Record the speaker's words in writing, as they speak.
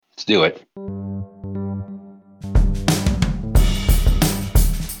do it.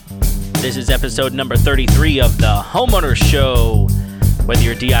 This is episode number 33 of the Homeowner Show. Whether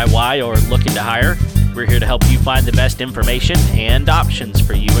you're DIY or looking to hire, we're here to help you find the best information and options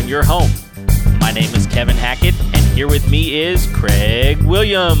for you and your home. My name is Kevin Hackett, and here with me is Craig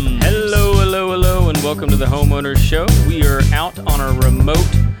Williams. Hello, and welcome to the Homeowner Show. We are out on a remote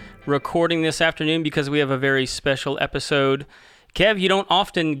recording this afternoon because we have a very special episode. Kev, you don't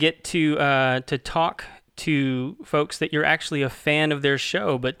often get to talk to folks that you're actually a fan of their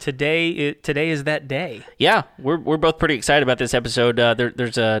show, but today is that day. Yeah, we're both pretty excited about this episode.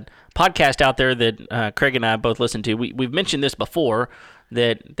 There's a podcast out there that Craig and I both listen to. We've mentioned this before,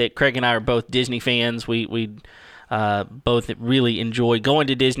 that Craig and I are both Disney fans. We both really enjoy going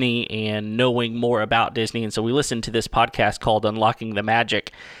to Disney and knowing more about Disney, and so we listen to this podcast called Unlocking the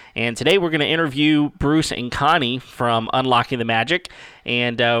Magic. And today we're going to interview Bruce and Connie from Unlocking the Magic,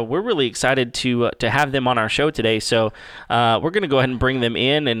 and we're really excited to have them on our show today. So we're going to go ahead and bring them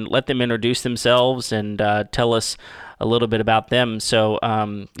in and let them introduce themselves and tell us a little bit about them. So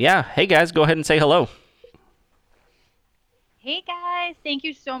hey guys, go ahead and say hello. Hey guys, thank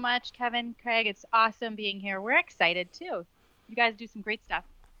you so much, Kevin, Craig. It's awesome being here. We're excited too. You guys do some great stuff.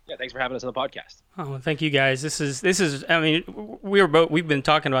 Yeah, thanks for having us on the podcast. Oh, thank you guys. This is. I mean, we've been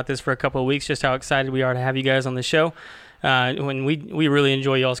talking about this for a couple of weeks, just how excited we are to have you guys on the show. When we really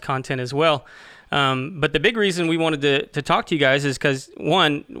enjoy y'all's content as well. But the big reason we wanted to talk to you guys is because,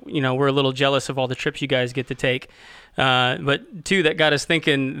 one, we're a little jealous of all the trips you guys get to take. But two, that got us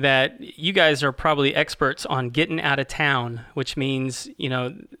thinking that you guys are probably experts on getting out of town, which means,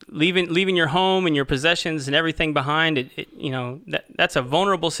 leaving your home and your possessions and everything behind. That's a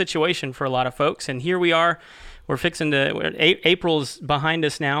vulnerable situation for a lot of folks. And here we are, April's behind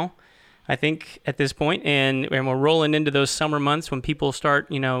us now, I think, at this point, and we're rolling into those summer months when people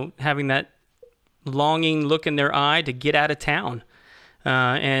start, having that longing look in their eye to get out of town.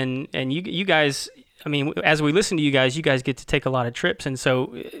 And you guys, I mean, as we listen to you guys get to take a lot of trips. And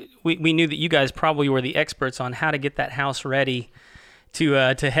so we knew that you guys probably were the experts on how to get that house ready to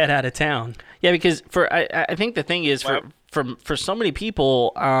head out of town. Yeah, because I think the thing is for so many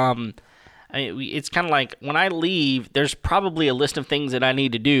people, it's kind of like when I leave, there's probably a list of things that I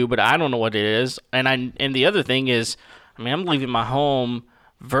need to do, but I don't know what it is. And the other thing is, I'm leaving my home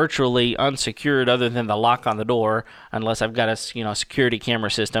virtually unsecured other than the lock on the door, unless I've got a security camera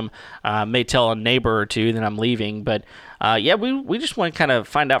system. May tell a neighbor or two that I'm leaving, but we just want to kind of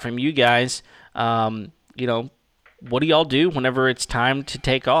find out from you guys, what do y'all do whenever it's time to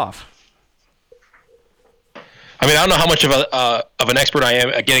take off? I mean, I don't know how much of an expert I am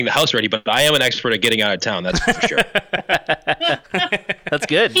at getting the house ready, but I am an expert at getting out of town. That's for sure. That's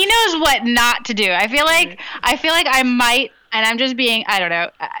good. He knows what not to do. I feel like I might, and I'm just being, I don't know,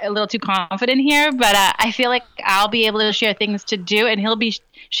 a little too confident here, but I feel like I'll be able to share things to do, and he'll be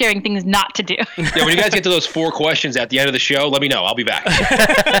sharing things not to do. Yeah, when you guys get to those 4 questions at the end of the show, let me know. I'll be back.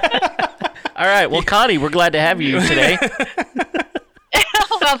 All right. Well, Connie, we're glad to have you today.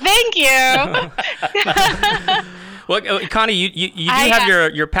 Well, thank you. Well, Connie, you do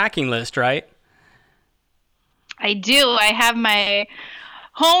have your packing list, right? I do. I have my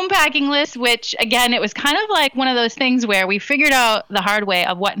home packing list, which, again, it was kind of like one of those things where we figured out the hard way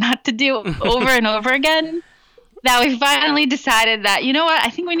of what not to do over and over again, that we finally decided that, you know what, I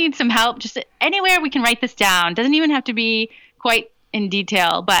think we need some help. Just anywhere we can write this down. Doesn't even have to be quite in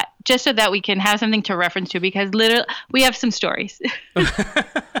detail, but just so that we can have something to reference to, because literally we have some stories.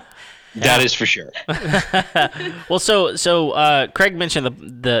 That is for sure. Well, so Craig mentioned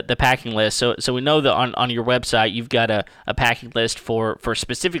the packing list. So we know that on your website you've got a packing list for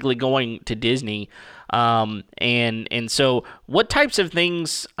specifically going to Disney. And so what types of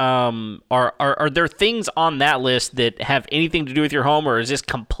things are there things on that list that have anything to do with your home, or is this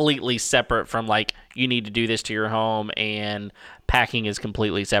completely separate from, like, you need to do this to your home and packing is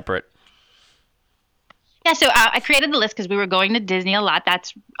completely separate? Yeah, so I created the list because we were going to Disney a lot.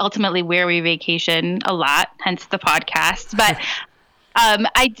 That's ultimately where we vacation a lot, hence the podcast. But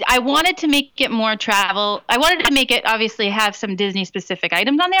I wanted to make it more travel. I wanted to make it obviously have some Disney-specific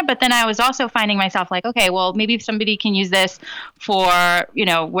items on there, but then I was also finding myself like, okay, well, maybe somebody can use this for,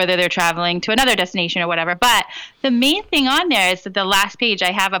 whether they're traveling to another destination or whatever. But the main thing on there is that the last page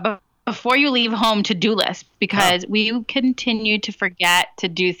I have a before you leave home to-do list, because we continue to forget to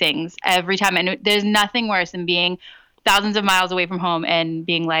do things every time. And there's nothing worse than being thousands of miles away from home and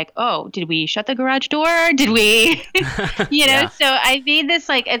being like, oh, did we shut the garage door? Did we, Yeah. So I made this,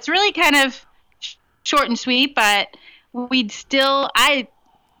 like, it's really kind of short and sweet, but I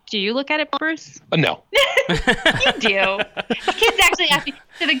Do you look at it, Bruce? No. You do. The kids actually ask me.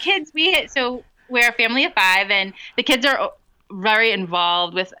 So the kids, we're a family of 5, and the kids are very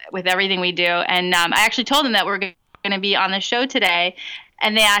involved with everything we do. And I actually told them that we're going to be on the show today.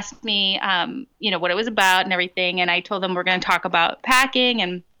 And they asked me, what it was about and everything. And I told them we're going to talk about packing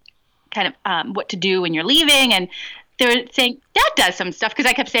and kind of what to do when you're leaving. And they were saying, Dad does some stuff, because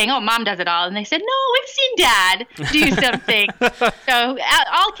I kept saying, oh, Mom does it all. And they said, no, we've seen Dad do something. So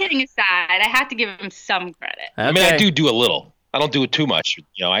all kidding aside, I have to give him some credit. Okay. I mean, I do a little. I don't do it too much.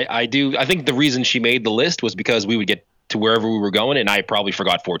 I do. I think the reason she made the list was because we would get to wherever we were going, and I probably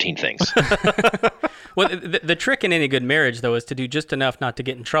forgot 14 things. Well, the trick in any good marriage, though, is to do just enough not to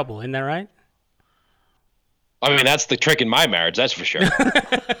get in trouble. Isn't that right? I mean, that's the trick in my marriage, that's for sure.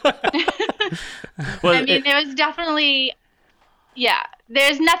 Well, I mean, there was definitely,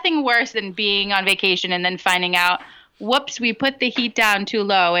 there's nothing worse than being on vacation and then finding out, whoops, we put the heat down too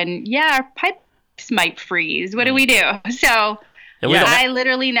low, and our pipes might freeze. What do we do? So I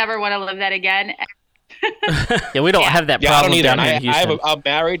literally never want to live that again. we don't have that I problem don't either. down here in Houston. I'm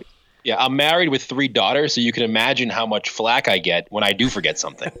married. Yeah, I'm married with 3 daughters, so you can imagine how much flack I get when I do forget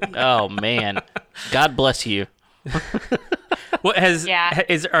something. Oh, man. God bless you. What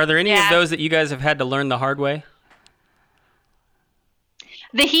are there any of those that you guys have had to learn the hard way?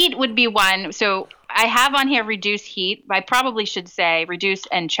 The heat would be one. So I have on here reduce heat. I probably should say reduce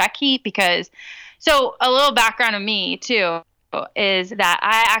and check heat, because so a little background of me too is that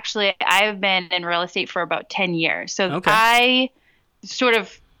I've been in real estate for about 10 years. So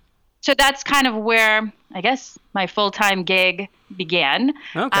so that's kind of where I guess my full-time gig began.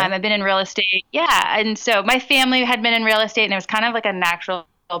 Okay. I've been in real estate. Yeah. And so my family had been in real estate, and it was kind of like a natural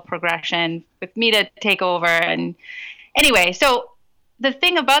progression with me to take over. And anyway, so the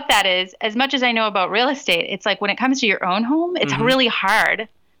thing about that is, as much as I know about real estate, it's like when it comes to your own home, it's really hard.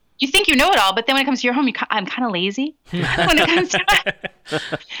 You think you know it all, but then when it comes to your home, I'm kind of lazy when it comes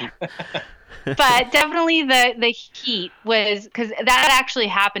to But definitely the heat was, because that actually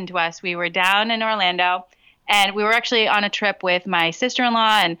happened to us. We were down in Orlando, and we were actually on a trip with my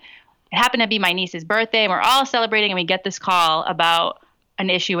sister-in-law, and it happened to be my niece's birthday, and we're all celebrating, and we get this call about an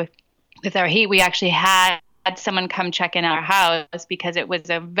issue with our heat. We actually had someone come check in our house because it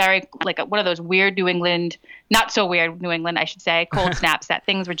was a very, one of those weird New England, not so weird New England, I should say, cold snaps that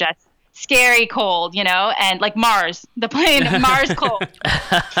things were just scary cold, and like Mars, the plane, Mars cold.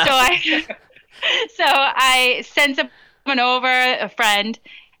 So I sent someone over, a friend,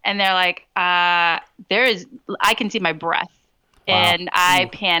 and they're like, I can see my breath. Wow. And I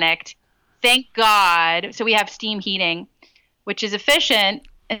panicked. Thank God. So we have steam heating, which is efficient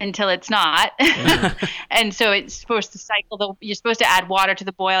until it's not. And so it's supposed to cycle. You're supposed to add water to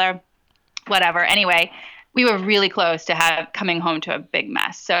the boiler, whatever. Anyway, we were really close to coming home to a big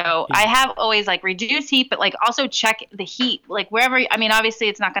mess. So I have always reduce heat, but also check the heat, wherever. I mean, obviously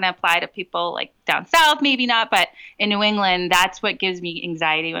it's not going to apply to people down south, maybe not, but in New England, that's what gives me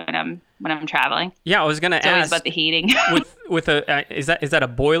anxiety when I'm traveling. Yeah, I was going to ask always about the heating. with is that a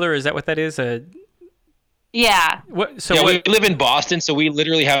boiler? Is that what that is? Yeah. We live in Boston, so we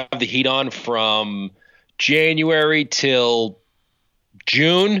literally have the heat on from January till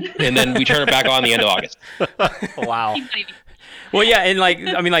June, and then we turn it back on the end of August. Wow. Well, yeah, and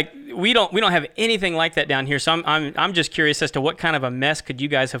we don't have anything like that down here. So I'm just curious as to what kind of a mess could you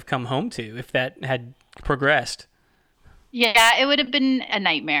guys have come home to if that had progressed. Yeah, it would have been a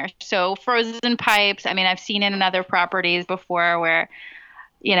nightmare. So frozen pipes. I mean, I've seen it in other properties before where,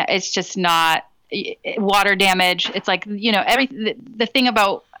 it's just not water damage. It's the thing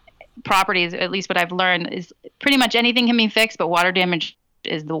about properties, at least what I've learned, is pretty much anything can be fixed, but water damage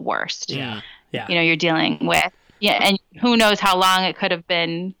is the worst. Yeah. You're dealing with. Yeah, and who knows how long it could have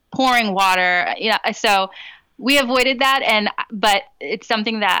been pouring water. So we avoided that, but it's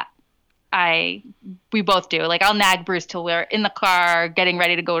something that we both do. I'll nag Bruce till we're in the car getting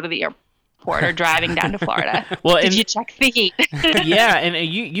ready to go to the airport or driving down to Florida. Well, did you check the heat? Yeah, and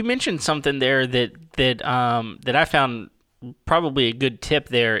you mentioned something there that I found probably a good tip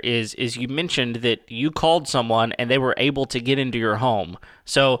there is you mentioned that you called someone and they were able to get into your home.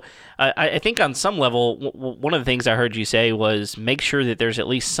 So I think on some level, one of the things I heard you say was make sure that there's at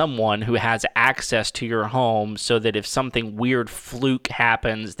least someone who has access to your home so that if something weird fluke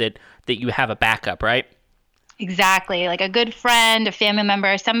happens that you have a backup, right? Exactly. Like a good friend, a family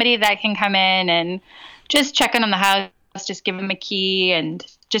member, somebody that can come in and just check in on the house just give them a key and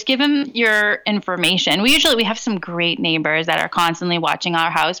just give them your information. We have some great neighbors that are constantly watching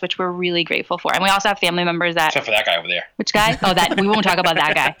our house, which we're really grateful for. And we also have family members that. Except for that guy over there. Which guy? Oh, that we won't talk about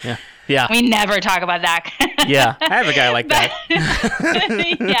that guy. Yeah. We never talk about that guy. Yeah. I have a guy like that.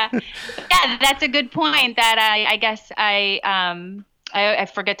 Yeah, that's a good point. That I guess I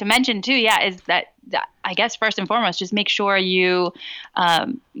forget to mention too. Yeah, is that I guess first and foremost, just make sure you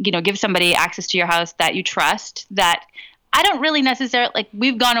give somebody access to your house that you trust. That I don't really necessarily like.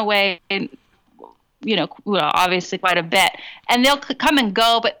 We've gone away, obviously quite a bit, and they'll come and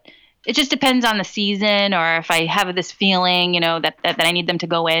go, but it just depends on the season or if I have this feeling, that I need them to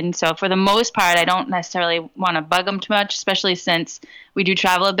go in. So for the most part, I don't necessarily want to bug them too much, especially since we do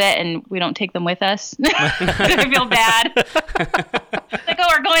travel a bit and we don't take them with us. I feel bad. Like, oh,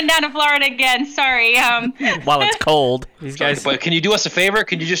 we're going down to Florida again. Sorry. While it's cold. These guys. But can you do us a favor?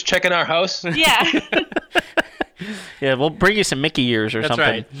 Can you just check in our house? Yeah. Yeah, we'll bring you some Mickey ears or That's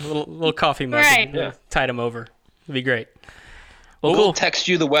something. right. A little coffee mug. Right. And, tide them over. It'd be great. Well, We'll cool. text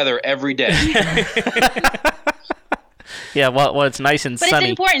you the weather every day. Yeah, well, it's nice and But sunny.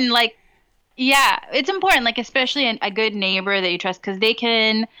 it's important, it's important, especially a good neighbor that you trust, because they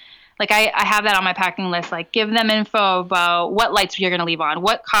can, I have that on my packing list, give them info about what lights you're going to leave on,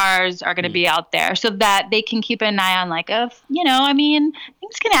 what cars are going to be out there, so that they can keep an eye on,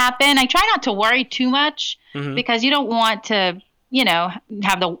 things can happen. I try not to worry too much, because you don't want to,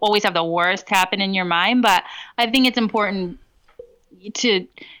 always have the worst happen in your mind, but I think it's important to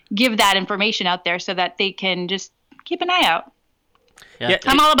give that information out there so that they can just keep an eye out. Yeah.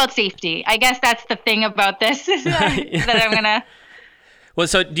 I'm all about safety. I guess that's the thing about this that I'm gonna. Well,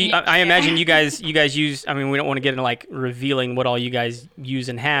 so I imagine you guys use. I mean, we don't want to get into revealing what all you guys use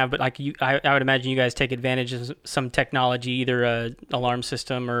and have, but I would imagine you guys take advantage of some technology, either a alarm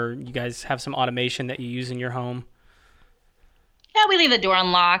system or you guys have some automation that you use in your home. Yeah, we leave the door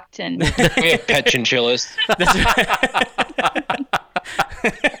unlocked and. We have pet chinchillas.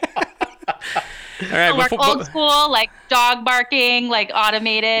 All right, Work old school, dog barking,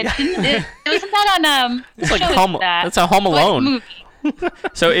 automated. Wasn't that on It's like That's a Home Alone. movie?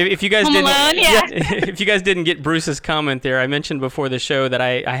 So if you guys Home didn't, Alone, yeah. if you guys didn't get Bruce's comment there, I mentioned before the show that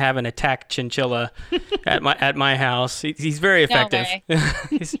I have an attack chinchilla at my house. He's very effective. way.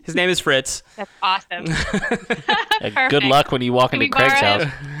 His name is Fritz. That's awesome. Good luck when you walk into we Craig's borrow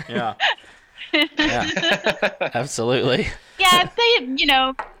house. Yeah. Yeah. Absolutely. Yeah,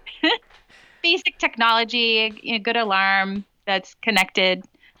 basic technology, a good alarm that's connected.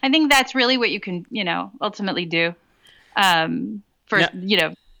 I think that's really what you can, ultimately do,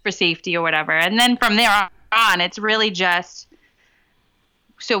 for safety or whatever. And then from there on, it's really just.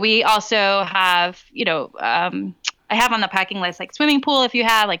 So we also have, I have on the packing list swimming pool. If you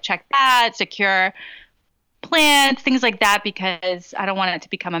have check that, secure plants, things like that, because I don't want it to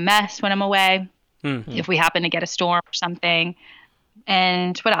become a mess when I'm away. Mm-hmm. If we happen to get a storm or something.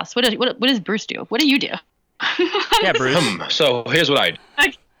 And what else? What does Bruce do? What do you do? Yeah, Bruce. So here's what I do.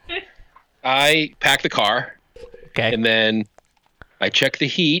 Okay. I pack the car. Okay. And then I check the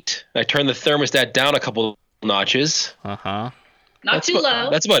heat. I turn the thermostat down a couple notches. Uh-huh. Not too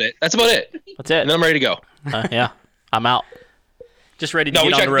low. That's about it. That's it. That's it. And I'm ready to go. Yeah. I'm out. Just ready to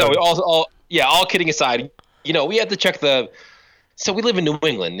get on the road. All kidding aside, we have to check so we live in New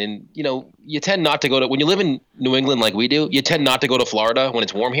England, and, you tend not to go to – when you live in New England like we do, you tend not to go to Florida when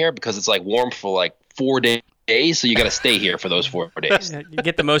it's warm here because it's, warm for, 4 days, so you got to stay here for those 4 days. You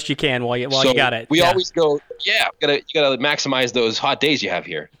get the most you can while you got it. We always go – you got to maximize those hot days you have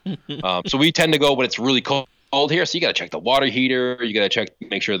here. So we tend to go when it's really cold here, so you got to check the water heater. You got to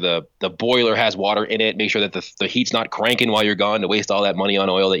make sure the boiler has water in it, make sure that the heat's not cranking while you're gone to waste all that money on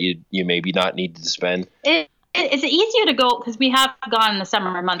oil that you maybe not need to spend. It's easier to go because we have gone in the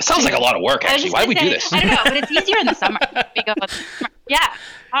summer months. It sounds like a lot of work, actually. Why do we do this? I don't know, but it's easier in the summer. Yeah,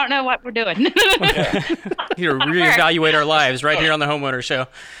 I don't know what we're doing. Here, reevaluate our lives right here on the Homeowner Show.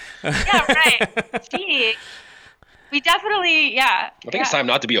 Yeah, right. Gee, we definitely, I think it's time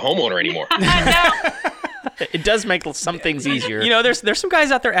not to be a homeowner anymore. No. It does make some things easier. There's some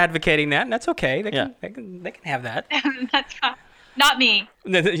guys out there advocating that, and that's okay. They can have that. That's fine. Not me.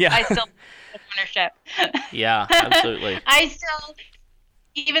 Yeah. I still ownership. Yeah, absolutely. I still,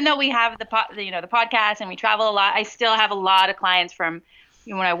 even though we have the podcast and we travel a lot, I still have a lot of clients from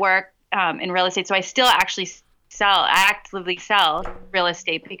when I work in real estate. So I still actually actively sell real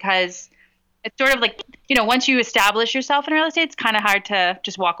estate because it's sort of once you establish yourself in real estate, it's kind of hard to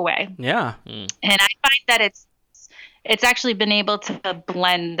just walk away. Yeah. And I find that it's actually been able to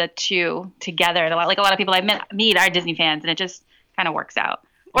blend the two together. And a lot of people I meet are Disney fans, and it just kind of works out.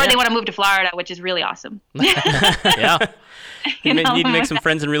 Or they want to move to Florida, which is really awesome. Yeah. You need to make some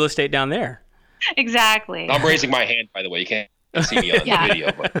friends in real estate down there. Exactly. I'm raising my hand, by the way. You can't see me on the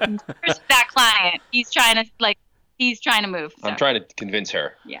video, but Here's that client. He's trying to move. So. I'm trying to convince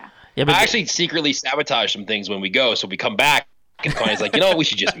her. Yeah. Yeah, but I actually secretly sabotage some things when we go, so we come back and Connie's like, you know what, we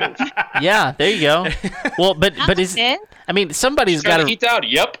should just move. yeah, there you go. Well, but is it. I mean, somebody's Trying got to heat down.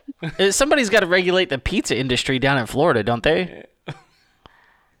 Yep, somebody's got to regulate the pizza industry down in Florida, don't they?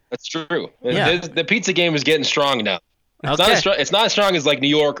 that's true. Yeah. The pizza game is getting strong now. It's Okay. it's not as strong as like New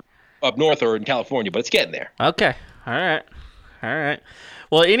York up north or in California, but it's getting there. Okay. All right.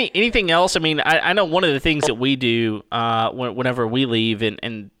 Well, anything else? I mean, I know one of the things that we do whenever we leave,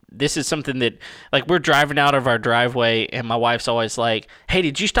 and this is something that, like, we're driving out of our driveway, and my wife's always like, "Hey,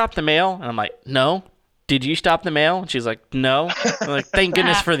 did you stop the mail?" And I'm like, "No." "Did you stop the mail?" And she's like, "No." I'm like, "Thank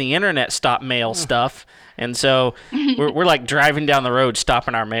goodness for the internet stop mail stuff." And so we're like driving down the road,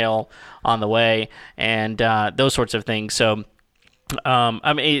 stopping our mail on the way, and those sorts of things. So,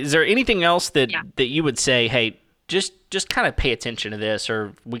 I mean, is there anything else that you would say, hey, just kind of pay attention to this,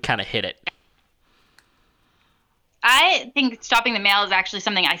 or we kind of hit it? I think stopping the mail is actually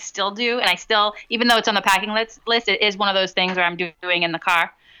something I still do, and I still, even though it's on the packing list, it is one of those things where I'm doing in the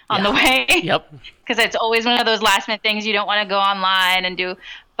car on the way. Yep. Because it's always one of those last minute things you don't want to go online and do.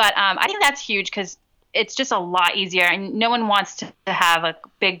 But I think that's huge because it's just a lot easier, and no one wants to have a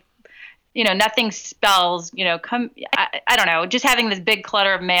big, nothing spells, I don't know, just having this big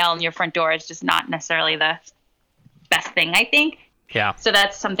clutter of mail in your front door is just not necessarily the best thing, I think. Yeah. So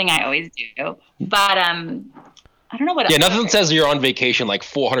that's something I always do. But I don't know what else. Yeah, nothing says you're on vacation like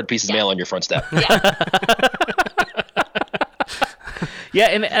 400 pieces of mail on your front step. Yeah,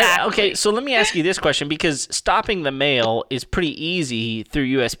 and Exactly. okay, so let me ask you this question, because stopping the mail is pretty easy through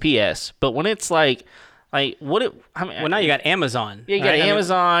USPS, but when it's like what? Well, now you got Amazon. Yeah, you got right?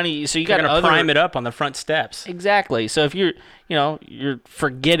 Amazon, so you got You're gonna prime it up on the front steps. Exactly. So if you're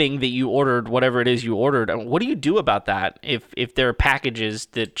forgetting that you ordered whatever it is you ordered, what do you do about that if there are packages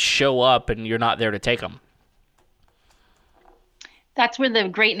that show up and you're not there to take them? That's where the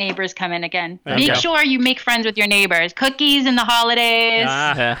great neighbors come in again. Okay. Make sure you make friends with your neighbors. Cookies in the holidays.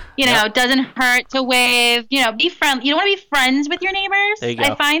 It doesn't hurt to wave. Be friendly. You don't want to be friends with your neighbors. There you go.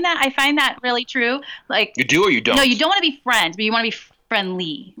 I find that really true. Like, You do or you don't? no, you don't want to be friends, but you want to be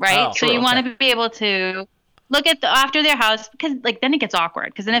friendly, right? Oh, so true, you want okay. to be able to look at after their house, because then it gets awkward.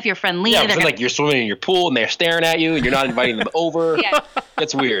 Because then if you're friendly, Yeah, they're but gonna, like you're swimming in your pool and they're staring at you and you're not inviting them over. Yeah.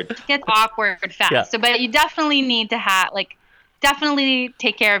 That's weird. it gets awkward fast. Yeah. So, but you definitely need to have definitely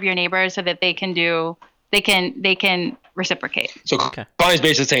take care of your neighbors so that they can reciprocate. So Okay. Connie's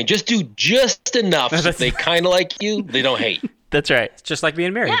basically saying just do just enough so if they kind of like you, they don't hate, That's right. It's just like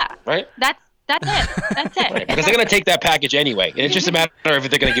being married. Yeah, right? that's it. That's it. Because they're going to take that package anyway. And it's just a matter of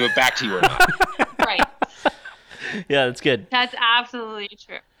if they're going to give it back to you or not. Right. Yeah, that's good. That's absolutely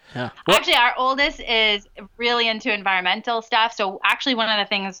true. Yeah. Actually, our oldest is really into environmental stuff. So actually, one of the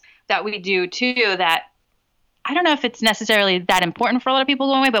things that we do too that I don't know if it's necessarily that important for a lot of people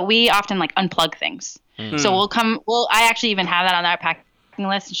going away, but we often unplug things. So I actually even have that on our packing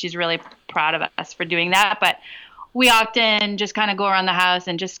list, and she's really proud of us for doing that. But we often just kind of go around the house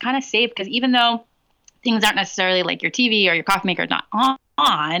and just kind of save, because even though things aren't necessarily like your TV or your coffee maker is not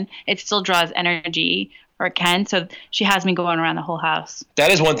on, it still draws energy, or it can. So she has me going around the whole house.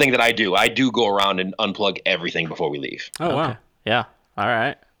 That is one thing that I do. I do go around and unplug everything before we leave. Oh, wow. Okay. Yeah. All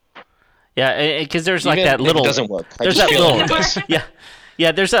right. Yeah, because there's like Even that if little. it doesn't work. I There's just that feel little. it does.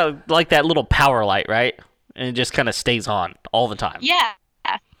 Yeah. There's that little power light, right? And it just kind of stays on all the time.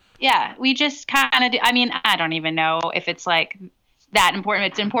 Yeah. We just kind of do. I mean, I don't even know if it's that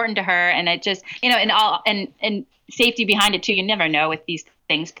important. It's important to her, and it just, and safety behind it too. You never know with these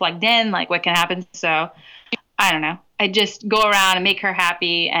things plugged in, what can happen. So I don't know. I just go around and make her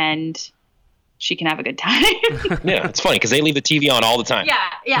happy, and she can have a good time. Yeah, it's funny because they leave the TV on all the time.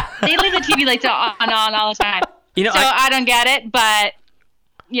 Yeah. They leave the TV lights on all the time. So I don't get it, but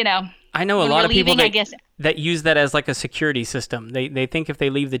I know a when lot we're of people leaving, I guess. that use that as a security system. They think if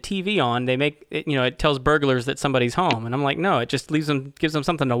they leave the TV on, they make it, it tells burglars that somebody's home. And I'm like, no, it just gives them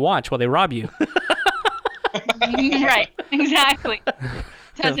something to watch while they rob you. Right. Exactly.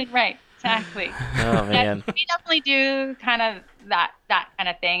 Right. Exactly. Oh man. We definitely do kind of that kind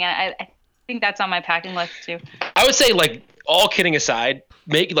of thing, and I think that's on my packing list too. I would say, all kidding aside,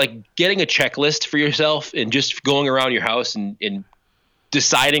 getting a checklist for yourself and just going around your house and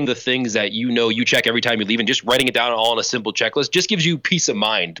deciding the things that you check every time you leave, and just writing it down all on a simple checklist just gives you peace of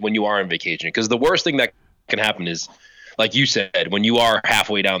mind when you are on vacation. Because the worst thing that can happen is like you said, when you are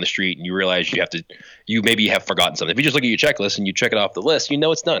halfway down the street and you realize you maybe have forgotten something. If you just look at your checklist and you check it off the list,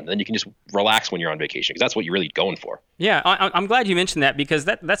 it's done. Then you can just relax when you're on vacation, because that's what you're really going for. Yeah, I'm glad you mentioned that, because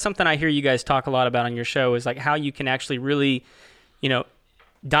that's something I hear you guys talk a lot about on your show, is like how you can actually really,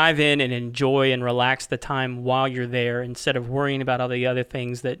 dive in and enjoy and relax the time while you're there, instead of worrying about all the other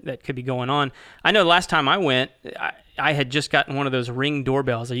things that could be going on. I know the last time I went, I had just gotten one of those Ring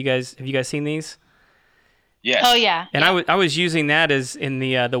doorbells. Have you guys seen these? Yes. Oh yeah. And I was using that as in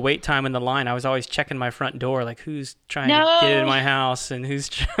the wait time in the line. I was always checking my front door, like who's trying to get in my house and who's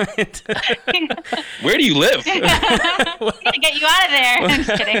trying to. Where do you live? We're gonna get you out of there. I'm just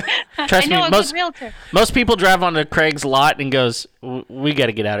kidding. Trust I know me, a good realtor. most people drive onto Craig's lot and goes, "We got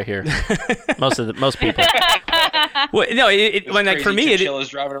to get out of here." most people. Well, no, when like for me, chinchillas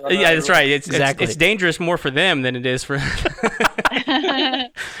driving around yeah, that's right. Exactly. It's dangerous more for them than it is for.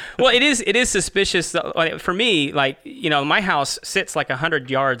 Well, it is suspicious for me. Like, my house sits like 100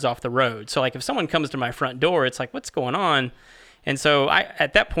 yards off the road, so like if someone comes to my front door, it's like, what's going on? And so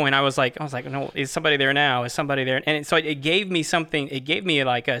at that point I was like, no, is somebody there now? Is somebody there? And so it gave me something. It gave me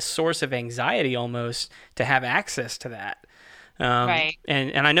like a source of anxiety almost to have access to that. Right.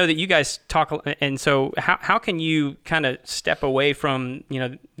 And I know that you guys talk, and so how can you kind of step away from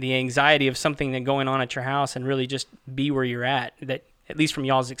the anxiety of something that going on at your house and really just be where you're at least from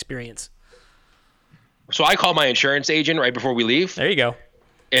y'all's experience? So I call my insurance agent right before we leave. There you go.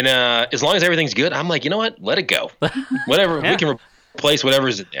 And as long as everything's good, I'm like, you know what? Let it go. Whatever. Yeah. We can replace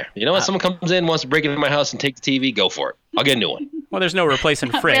whatever's in there. You know what? Someone comes in, wants to break into my house and take the TV, go for it. I'll get a new one. Well, there's no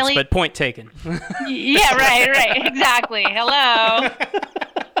replacing Fritz, Really? but point taken. Yeah, right. Exactly. Hello.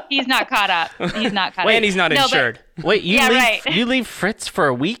 He's not caught up. And he's not insured. Wait, Yeah, right. you leave Fritz for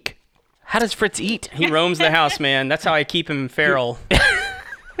a week? How does Fritz eat? He roams the house, man. That's how I keep him feral.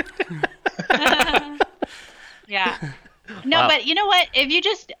 Yeah. No, Wow. but you know what? If you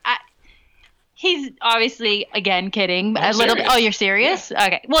just, he's obviously again kidding. I'm a little. serious. Oh, you're serious? Yeah.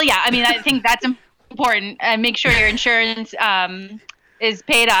 Okay. Well, yeah. I mean, I think that's important. Make sure your insurance is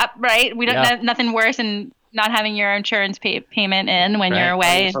paid up, right? We don't have nothing worse than not having your insurance payment in when you're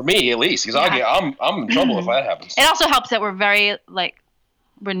away. For me, at least, because I'm in trouble if that happens. It also helps that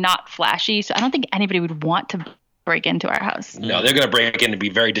we're not flashy, so I don't think anybody would want to break into our house. No, they're going to break in and be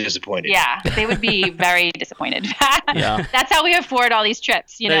very disappointed. Yeah, they would be very disappointed. Yeah. That's how we afford all these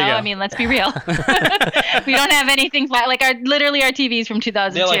trips, There you go. I mean, let's be real. We don't have anything flat. Like our TV's from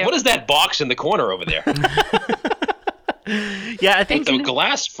 2002. They're like, what is that box in the corner over there? Yeah, I think The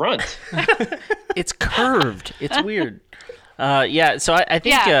glass front. it's curved. It's weird. So I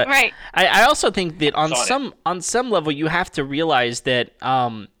think right. I also think that It's on some level you have to realize that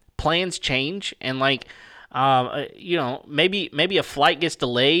plans change, and maybe a flight gets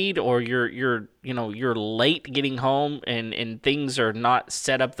delayed, or you're late getting home, and things are not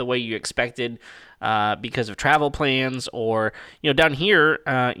set up the way you expected because of travel plans, or down here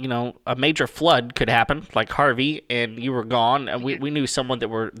a major flood could happen like Harvey, and you were gone, and we knew someone that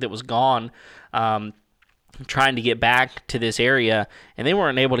was gone trying to get back to this area, and they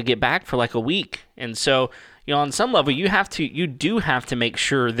weren't able to get back for like a week. And so on some level you do have to make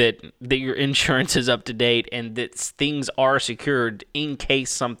sure that your insurance is up to date and that things are secured in case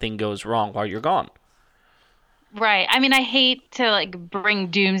something goes wrong while you're gone. Right. I mean, I hate to bring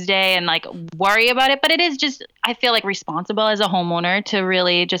doomsday and worry about it, but it is just, I feel responsible as a homeowner to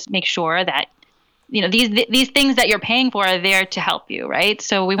really just make sure that these things that you're paying for are there to help you, right?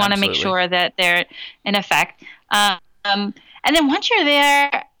 So we want to make sure that they're in effect. And then once you're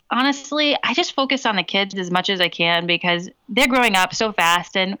there, honestly, I just focus on the kids as much as I can, because they're growing up so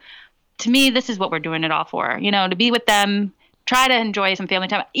fast. And to me, this is what we're doing it all for, to be with them, try to enjoy some family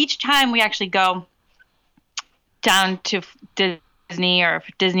time. Each time we actually go down to Disney or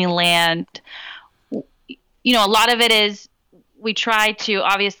Disneyland, a lot of it is we try to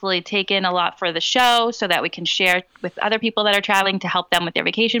obviously take in a lot for the show so that we can share with other people that are traveling to help them with their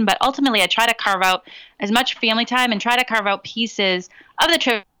vacation. But ultimately, I try to carve out as much family time and try to carve out pieces of the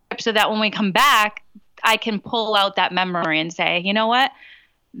trip so that when we come back, I can pull out that memory and say, you know what,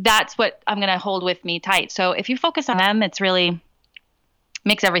 that's what I'm going to hold with me tight. So if you focus on them, it's really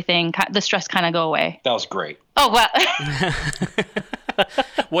makes everything, the stress kind of go away. That was great. Oh, well.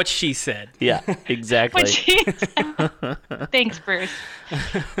 What she said. Yeah, exactly. Thanks, Bruce.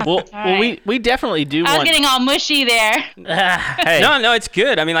 Well, we definitely do. I was getting all mushy there. Hey. No, it's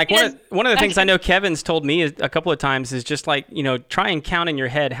good. I mean, one of the things I know Kevin's told me a couple of times is just try and count in your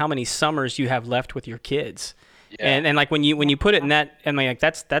head how many summers you have left with your kids. Yeah. And when you put it in that, I mean,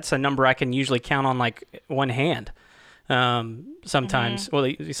 that's a number I can usually count on one hand. Sometimes,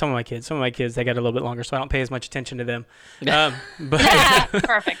 well, some of my kids, they got a little bit longer, so I don't pay as much attention to them. But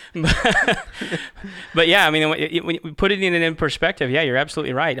Perfect. but yeah, I mean, when you put it in perspective, yeah, you're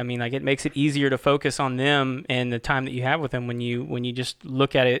absolutely right. I mean, like it makes it easier to focus on them and the time that you have with them when you just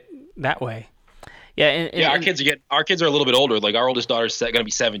look at it that way. Yeah, our kids are a little bit older. Like our oldest daughter's going to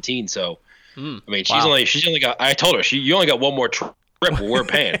be 17, so I mean, she's only got. I told her you only got one more trip we're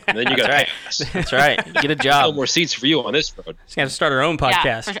paying, and then you got to pay us. That's right. You get a job. No more seats for you on this road. She's got to start her own podcast.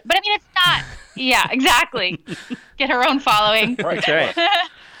 Yeah, sure. But I mean, it's not. Yeah, exactly. Get her own following. Right.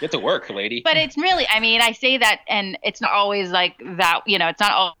 Get to work, lady. But it's really, I mean, I say that, and it's not always like that. You know, it's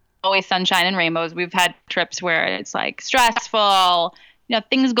not always sunshine and rainbows. We've had trips where it's like stressful. You know,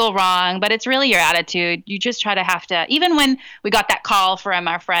 things go wrong, but it's really your attitude. You just try to have to, even when we got that call from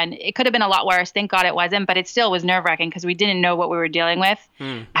our friend, it could have been a lot worse. Thank God it wasn't, but it still was nerve wracking because we didn't know what we were dealing with.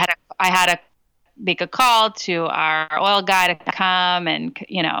 I had to make a call to our oil guy to come, and,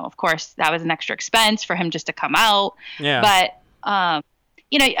 you know, of course that was an extra expense for him just to come out. Yeah. But,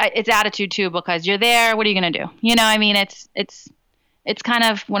 you know, it's attitude too, because you're there. What are you going to do? You know, I mean, it's kind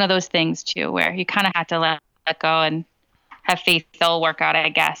of one of those things too, where you kind of have to let go and have faith they'll work out, I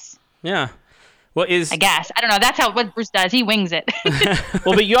guess. Yeah. I guess. I don't know. That's what Bruce does. He wings it.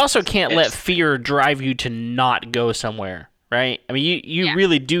 Well, but you also can't let fear drive you to not go somewhere, right? I mean, you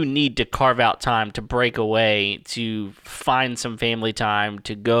really do need to carve out time to break away, to find some family time,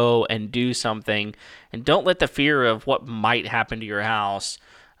 to go and do something. And don't let the fear of what might happen to your house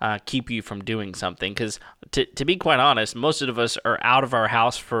keep you from doing something. Because to be quite honest, most of us are out of our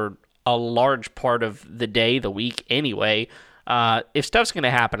house for a large part of the day, the week anyway. If stuff's going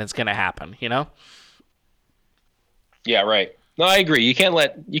to happen, it's going to happen, you know? Yeah, right. No, I agree. You can't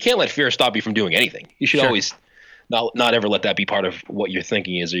let fear stop you from doing anything. You should always not ever let that be part of what your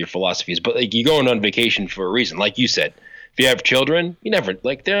thinking is or your philosophy is. But like, you're going on vacation for a reason. Like you said, if you have children, you never,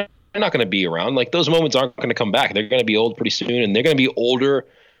 like, they're not going to be around. Like, those moments aren't going to come back. They're going to be old pretty soon, and they're going to be older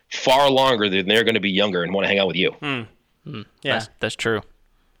far longer than they're going to be younger and want to hang out with you. Yeah, that's true.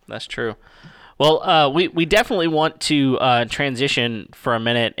 That's true. Well, we definitely want to transition for a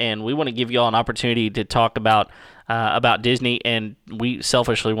minute, and we want to give you all an opportunity to talk about Disney, and we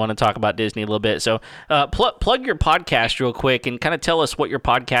selfishly want to talk about Disney a little bit. So plug your podcast real quick and kind of tell us what your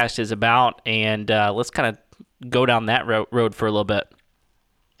podcast is about, and let's kind of go down that road for a little bit.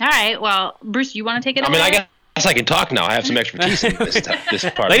 All right. Well, Bruce, you want to take it away? I guess I can talk now. I have some expertise in this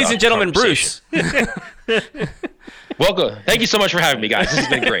part. Ladies and gentlemen, Bruce. Welcome. Thank you so much for having me, guys. This has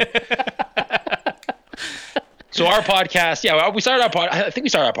been great. So our podcast, I think we started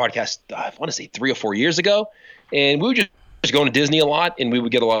our podcast, I want to say 3 or 4 years ago, and we were just going to Disney a lot, and we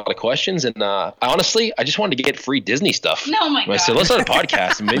would get a lot of questions. And I just wanted to get free Disney stuff. Oh my God. I said, let's start a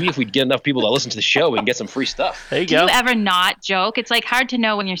podcast, and maybe if we get enough people that listen to the show, we can get some free stuff. There you Do go. you ever not joke? It's like hard to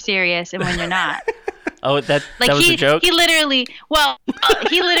know when you're serious and when you're not. Oh, that was a joke? He literally,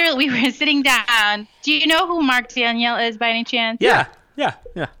 we were sitting down. Do you know who Mark Daniel is by any chance? Yeah.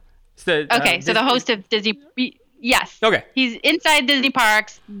 So the host of Disney. Yes. Okay. He's inside Disney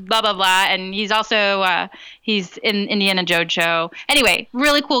parks, blah, blah, blah. And he's also, he's in Indiana Jones show. Anyway,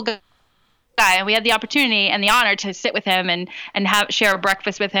 really cool guy. And we had the opportunity and the honor to sit with him and share a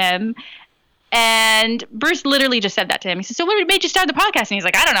breakfast with him. And Bruce literally just said that to him. He said, so what made you start the podcast? And he's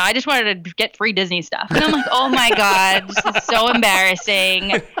like, I don't know. I just wanted to get free Disney stuff. And I'm like, oh my God, this is so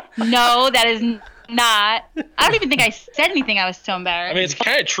embarrassing. No, that is not. I don't even think I said anything. I was so embarrassed. I mean, it's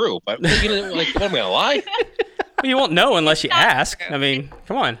kind of true, but what am I going to lie? Well, you won't know unless you ask. True. I mean,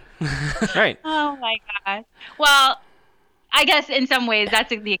 come on. Right. Oh my God. Well, I guess in some ways that's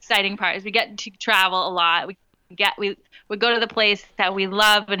the exciting part is we get to travel a lot. We go to the place that we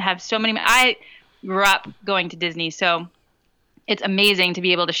love and have so many. I grew up going to Disney, so it's amazing to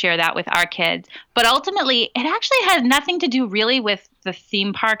be able to share that with our kids. But ultimately, it actually has nothing to do really with the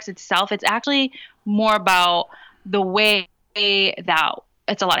theme parks itself. It's actually more about the way that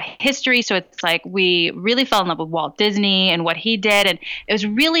it's a lot of history. So it's like we really fell in love with Walt Disney and what he did. And it was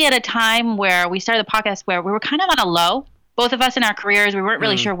really at a time where we started the podcast where we were kind of on a low, both of us in our careers. We weren't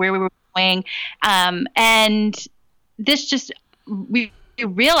really sure where we were going. And this just, we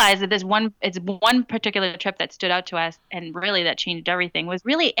realized that it's one particular trip that stood out to us and really that changed everything was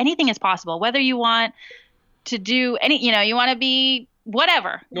really anything is possible. Whether you want to do you want to be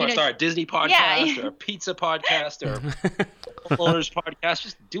whatever. You want to start a Disney podcast or a pizza podcast or owners podcast.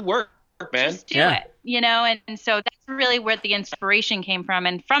 Just do work, man. Just do it, and so that's really where the inspiration came from.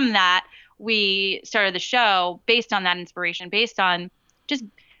 And from that, we started the show based on that inspiration, based on just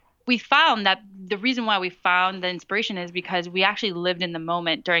we found that the reason why we found the inspiration is because we actually lived in the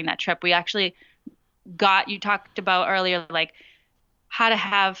moment during that trip. We actually you talked about earlier, like how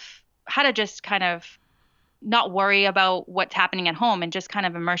to just kind of not worry about what's happening at home and just kind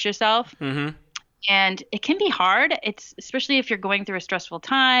of immerse yourself. Mm-hmm. And it can be hard. It's especially if you're going through a stressful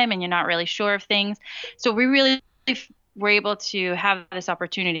time and you're not really sure of things. So we really were able to have this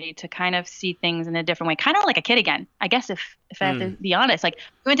opportunity to kind of see things in a different way, kind of like a kid again. I guess if I have to be honest, like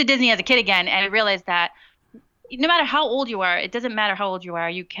we went to Disney as a kid again, and I realized that no matter how old you are, it doesn't matter how old you are,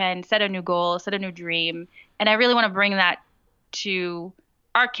 you can set a new goal, set a new dream. And I really want to bring that to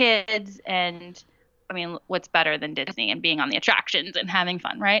our kids. And I mean, what's better than Disney and being on the attractions and having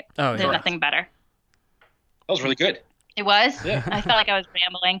fun, right? Oh, There's nothing better. That was really good. It was? Yeah. I felt like I was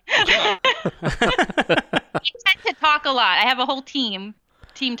rambling. Yeah. I tend to talk a lot. I have a whole team.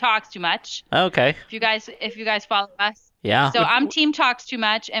 Team talks too much. Okay. If you guys follow us. Yeah. So I'm Team Talks Too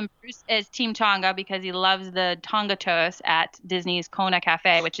Much, and Bruce is Team Tonga because he loves the Tonga toast at Disney's Kona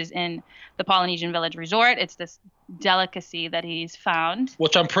Cafe, which is in the Polynesian Village Resort. It's this delicacy that he's found.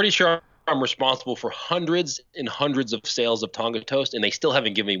 Which I'm pretty sure I'm responsible for hundreds and hundreds of sales of Tonga toast, and they still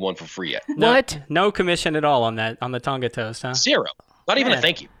haven't given me one for free yet. What? No commission at all on the Tonga toast, huh? Zero. Not even Man. a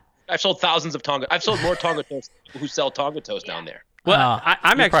thank you. I've sold thousands of Tonga. I've sold more Tonga toast than people who sell Tonga toast down there. Well, Oh,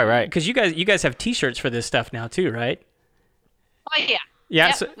 I'm you're actually probably right. because you guys have T-shirts for this stuff now too, right? Oh yeah. Yeah.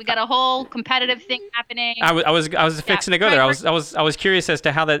 Yep, So we got a whole competitive thing happening. I was fixing to go there. I was curious as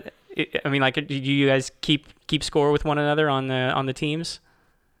to how that. I mean, like, do you guys keep score with one another on the teams?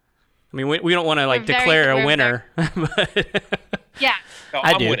 I mean, we don't want to like We're very- declare a we're winner, but Yeah. No,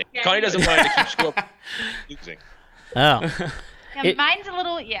 I I'm do. winning. Yeah. Connie doesn't mind to keep score. Losing. Oh. Yeah, mine's a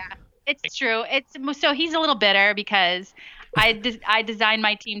little, it's true. So he's a little bitter because I designed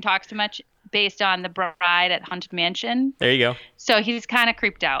my Team Talks Too Much based on the bride at Haunted Mansion. there you go. So he's kind of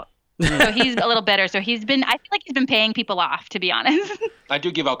creeped out. So he's a little bitter. So I feel like he's been paying people off, to be honest. I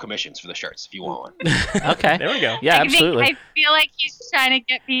do give out commissions for the shirts if you want one. Okay. There we go. Yeah, absolutely. I feel like he's trying to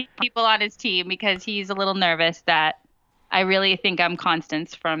get people on his team because he's a little nervous that I really think I'm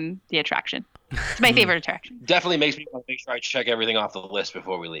Constance from the attraction. It's my favorite attraction. Definitely makes me want to make sure I check everything off the list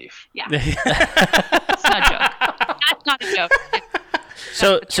before we leave. Yeah. It's not a joke. That's not a joke.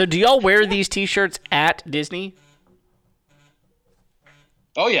 So do y'all wear these T-shirts at Disney?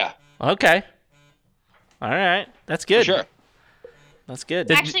 Oh yeah, Okay. All right. That's good. sure. That's good.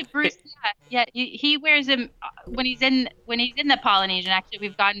 Actually, Bruce, he wears them when he's in the Polynesian. Actually,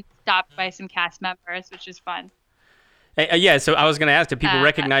 we've gotten stopped by some cast members, which is fun. Yeah. So I was gonna ask, do people Uh,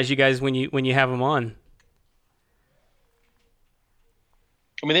 recognize you guys when you have them on?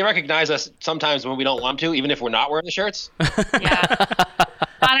 I mean, they recognize us sometimes when we don't want to, even if we're not wearing the shirts. Yeah,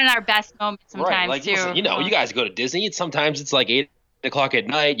 not in our best moments sometimes Right. Like, too. listen, you guys go to Disney. Sometimes it's like 8 o'clock at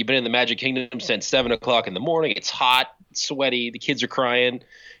night. You've been in the Magic Kingdom since 7 o'clock in the morning. It's hot, it's sweaty. The kids are crying.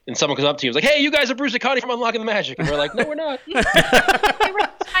 And someone comes up to you and is like, hey, you guys are Bruce and Connie from Unlocking the Magic. And we're like, no, we're not. They were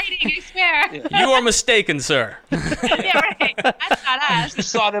hiding, I swear. You are mistaken, sir. Yeah, right. That's not us. Just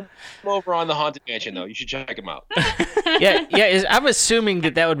saw them over on the Haunted Mansion, though. You should check them out. Yeah. I'm assuming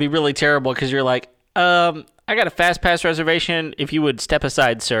that would be really terrible because you're like, I got a fast pass reservation. If you would step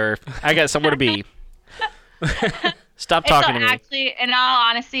aside, sir, I got somewhere to be. Stop talking to me. Actually, in all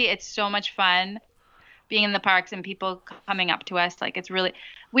honesty, it's so much fun being in the parks and people coming up to us. Like, it's really.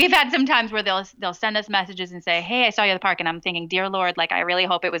 We've had some times where they'll send us messages and say, "Hey, I saw you at the park," and I'm thinking, "Dear Lord, like I really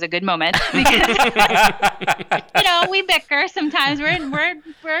hope it was a good moment." Because, we bicker sometimes. We're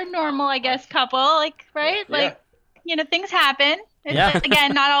a normal, I guess, couple, like, right? Like, things happen. It's,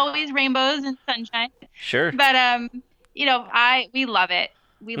 again, not always rainbows and sunshine. Sure. But we love it.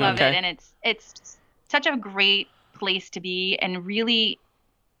 We love it, and it's such a great place to be, and really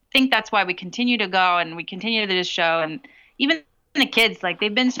think that's why we continue to go and we continue to do this show. And even the kids, like,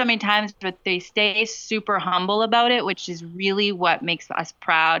 they've been so many times, but they stay super humble about it, which is really what makes us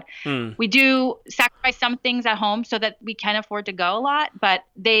proud. We do sacrifice some things at home so that we can afford to go a lot, but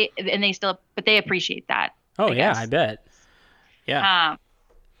they appreciate that. Oh yeah, I bet. Yeah.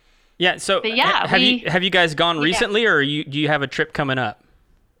 Yeah. So But yeah, have you guys gone recently, or do you have a trip coming up?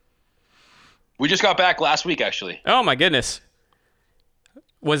 We just got back last week, actually. Oh my goodness.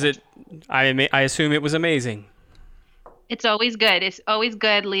 Was it? I assume it was amazing. It's always good. It's always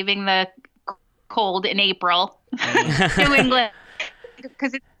good leaving the cold in April, New England,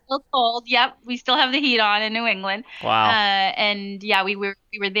 because it's still cold. Yep, we still have the heat on in New England. Wow. And yeah, we were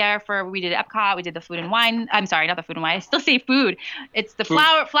there we did Epcot. We did the food and wine. I'm sorry, not the food and wine. I still say food. It's the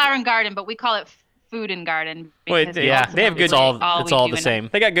flower and garden, but we call it food and garden. Well, because yeah, it's they have good- It's all we do the in same.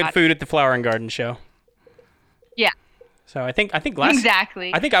 They got good food at the Flower and Garden show. Yeah. So I think last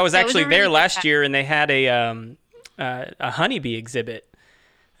Exactly. I think I was So it was actually a really there good last time. year, and they had a honeybee exhibit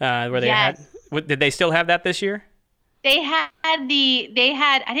where they had Did they still have that this year? They had I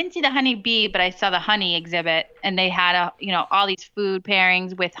didn't see the honey bee, but I saw the honey exhibit, and they had all these food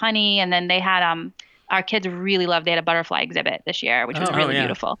pairings with honey, and then they had our kids really loved. They had a butterfly exhibit this year, which was really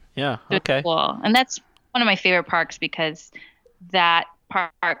beautiful. Yeah. It was Okay. cool. And that's one of my favorite parks because that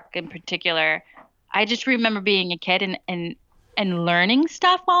park in particular, I just remember being a kid and learning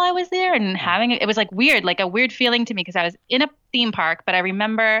stuff while I was there and having it was like weird, like a weird feeling to me because I was in a theme park, but I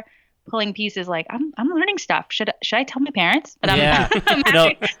remember pulling pieces like I'm learning stuff. Should I tell my parents that I'm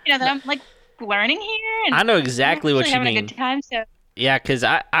that I'm like learning here? And I know exactly what you having mean. a good time, so. Yeah, because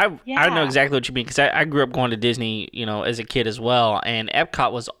I know exactly what you mean because I grew up going to Disney, as a kid as well, and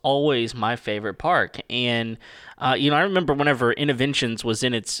Epcot was always my favorite park. And I remember whenever Innoventions was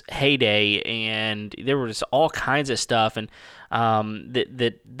in its heyday, and there was all kinds of stuff, and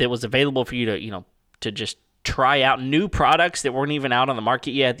that was available for you to just try out new products that weren't even out on the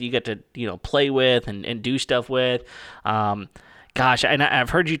market yet. That you get to play with and do stuff with. Gosh, and I've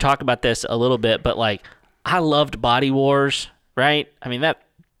heard you talk about this a little bit, but like I loved Body Wars. Right? I mean,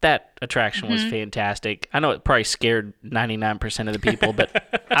 that attraction was fantastic. I know it probably scared 99% of the people,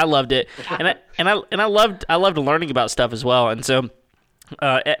 but I loved it, and I loved learning about stuff as well. And so,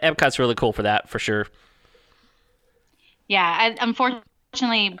 Epcot's really cool for that, for sure. Yeah,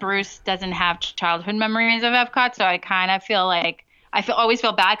 unfortunately, Bruce doesn't have childhood memories of Epcot, so I kind of feel like always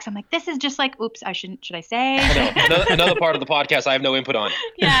feel bad because I'm like, this is just like, oops, should I say? Another part of the podcast I have no input on.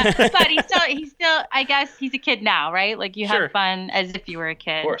 Yeah, but he's still, I guess he's a kid now, right? Like you Sure. have fun as if you were a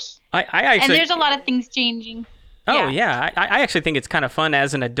kid. Of course. I actually, and there's a lot of things changing. Oh, yeah. I actually think it's kind of fun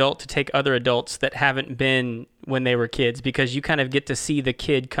as an adult to take other adults that haven't been when they were kids because you kind of get to see the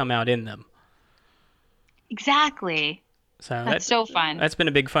kid come out in them. Exactly. So that's so fun. That's been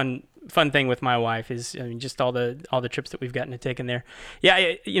a big fun thing with my wife is just all the trips that we've gotten to take in there. Yeah,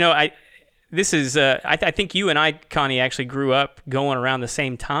 I think you and I, Connie, actually grew up going around the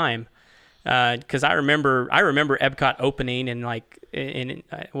same time because I remember Epcot opening in what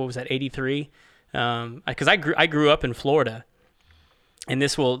was that, 83? Because I grew up in Florida, and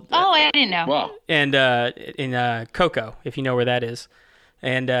this will. Oh, I didn't know. Wow. And in Cocoa, if you know where that is,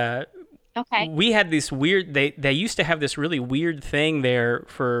 and. Okay. We had this weird. They used to have this really weird thing there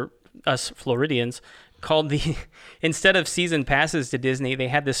for us Floridians called instead of season passes to Disney, they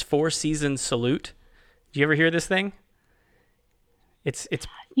had this 4-season salute. Did you ever hear this thing? It's.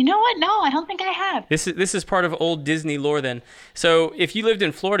 You know what? No, I don't think I have. This is part of old Disney lore then. So if you lived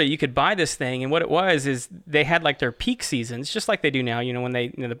in Florida, you could buy this thing, and what it was is they had like their peak seasons, just like they do now. When they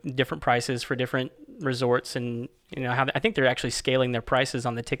the different prices for different resorts, and how I think they're actually scaling their prices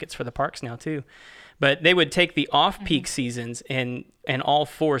on the tickets for the parks now too. But they would take the off-peak seasons and all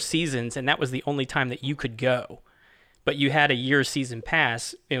 4 seasons, and that was the only time that you could go. But you had a year season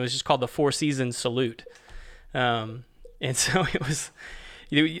pass. It was just called the 4-season salute, and so it was.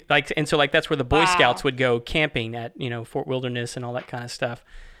 That's where the Boy Scouts would go camping at, Fort Wilderness and all that kind of stuff.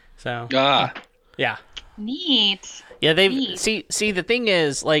 So, yeah. Neat. Yeah, see the thing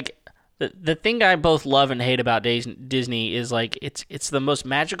is like the thing I both love and hate about Disney is like it's the most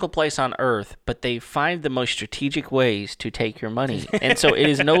magical place on earth, but they find the most strategic ways to take your money. And so it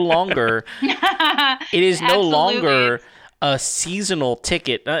is no longer a seasonal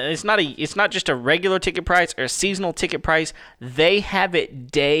ticket. It's not just a regular ticket price or a seasonal ticket price. They have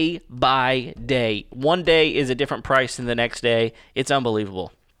it day by day. One day is a different price than the next day. It's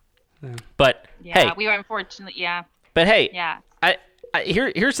unbelievable. Yeah. But hey, we were unfortunate. Yeah. But hey, yeah.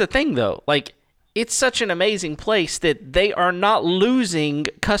 Here's the thing though. Like, it's such an amazing place that they are not losing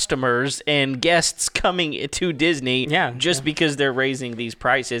customers and guests coming to Disney because they're raising these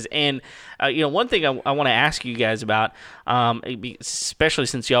prices. And, one thing I want to ask you guys about, especially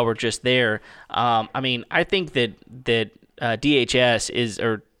since y'all were just there, I think that DHS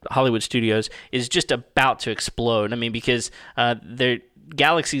or Hollywood Studios is just about to explode. Because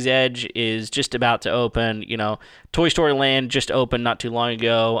Galaxy's Edge is just about to open. Toy Story Land just opened not too long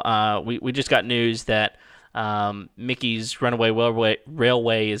ago. We just got news that Mickey's Runaway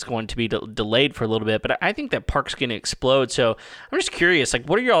Railway is going to be delayed for a little bit, but I think that park's going to explode. So I'm just curious, like,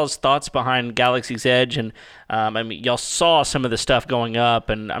 what are y'all's thoughts behind Galaxy's Edge? And y'all saw some of the stuff going up,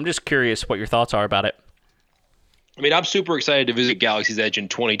 and I'm just curious what your thoughts are about it. I'm super excited to visit Galaxy's Edge in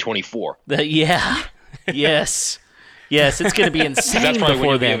 2024. Yeah. Yes. Yes, it's going to be insane. That's probably when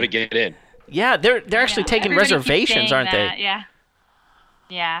you'll be then. able to get in. Yeah, they're actually taking Everybody reservations, aren't they?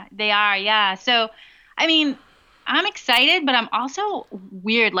 Yeah, they are. Yeah. So, I'm excited, but I'm also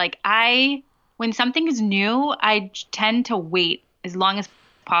weird. Like when something is new, I tend to wait as long as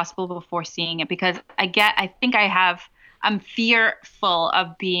possible before seeing it because I'm fearful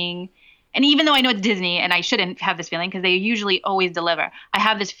of being and even though I know it's Disney and I shouldn't have this feeling because they usually always deliver, I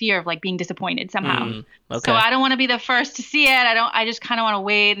have this fear of like being disappointed somehow. Okay. So I don't want to be the first to see it. I just kind of want to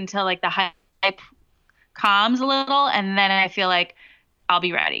wait until like the hype calms a little, and then I feel like I'll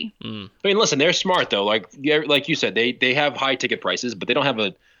be ready. I mean, listen, they're smart though. Like you said, they have high ticket prices, but they don't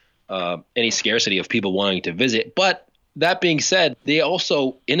have any scarcity of people wanting to visit. But that being said, they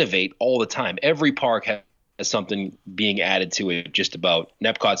also innovate all the time. Every park has something being added to it. Just about.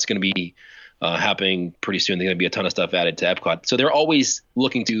 And Epcot's going to be happening pretty soon. There's going to be a ton of stuff added to Epcot. So they're always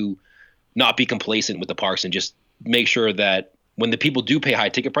looking to not be complacent with the parks and just make sure that when the people do pay high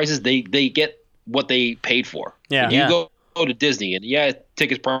ticket prices, they get what they paid for. Yeah. When you go to Disney, and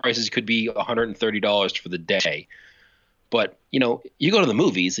ticket prices could be $130 for the day, but you go to the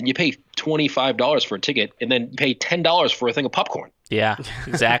movies and you pay $25 for a ticket and then pay $10 for a thing of popcorn. Yeah,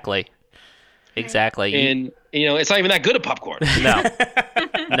 exactly. Exactly. And it's not even that good of popcorn.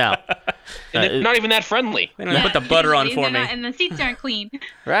 No. And they're not even that friendly. They don't put the butter on for me. And the seats aren't clean.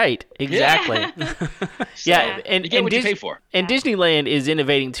 Right. Exactly. Yeah, you get what you pay for. And Disneyland is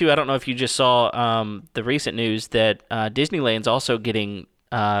innovating too. I don't know if you just saw the recent news that Disneyland's also getting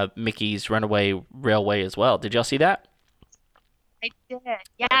Mickey's Runaway Railway as well. Did y'all see that? I did.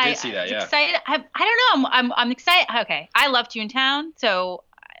 Yeah, I did see that. Yeah. Excited. I don't know. I'm excited. Okay, I love Toontown, so.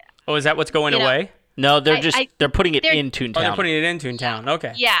 Oh, is that what's going away? No, they're putting it in Toontown. Oh, they're putting it in Toontown.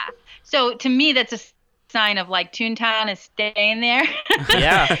 Okay. Yeah. So to me, that's a sign of like Toontown is staying there.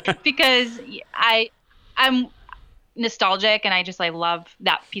 Yeah. Because I'm nostalgic and I love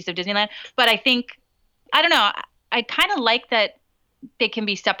that piece of Disneyland. But I think, I don't know, I kind of like that they can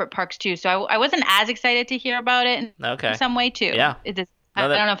be separate parks too. So I wasn't as excited to hear about it in some way too. Yeah. I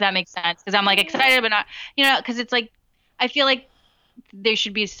don't know if that makes sense because I'm like excited, but not, because it's like, I feel like there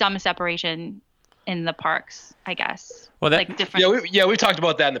should be some separation in the parks, I guess. Well, that, like different. We've talked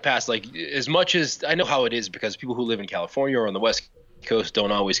about that in the past. Like, as much as I know how it is, because people who live in California or on the West Coast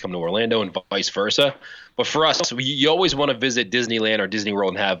don't always come to Orlando, and vice versa. But for us, you always want to visit Disneyland or Disney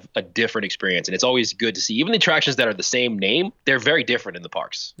World and have a different experience, and it's always good to see. Even the attractions that are the same name, they're very different in the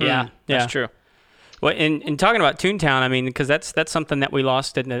parks. Yeah, that's true. Well, in talking about Toontown, I mean, because that's something that we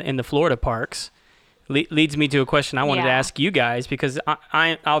lost in the Florida parks. Leads me to a question I wanted to ask you guys, because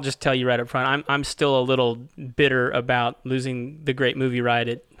I'll just tell you right up front, I'm still a little bitter about losing the Great Movie Ride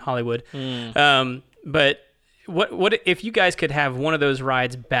at Hollywood. But what if you guys could have one of those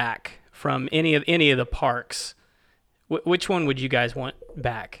rides back from any of the parks? Which one would you guys want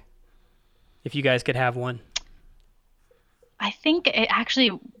back if you guys could have one? I think it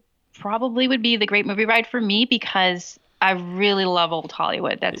actually probably would be the Great Movie Ride for me, because I really love Old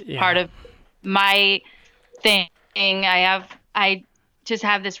Hollywood. That's part of my thing. I just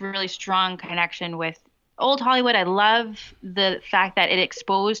have this really strong connection with Old Hollywood. I love the fact that it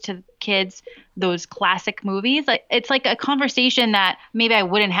exposed to kids those classic movies. Like, it's like a conversation that maybe I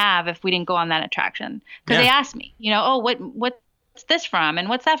wouldn't have if we didn't go on that attraction. Because they asked me, what's this from and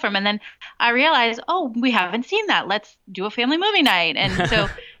what's that from? And then I realized, we haven't seen that. Let's do a family movie night. And so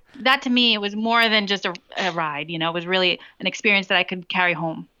that to me, it was more than just a ride. It was really an experience that I could carry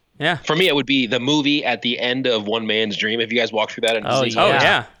home. Yeah. For me, it would be the movie at the end of One Man's Dream. If you guys walk through that in Disney.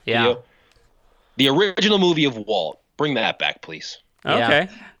 Yeah. The original movie of Walt. Bring that back, please. Okay.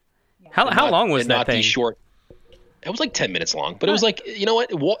 How long was that thing? The short. It was like 10 minutes long, but it was like, you know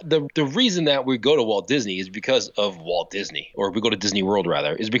what? The reason that we go to Walt Disney is because of Walt Disney, or we go to Disney World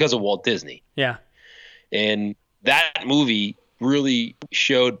rather, is because of Walt Disney. Yeah. And that movie really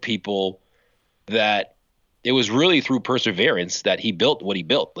showed people that it was really through perseverance that he built what he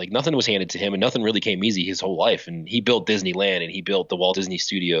built. Like, nothing was handed to him and nothing really came easy his whole life. And he built Disneyland and he built the Walt Disney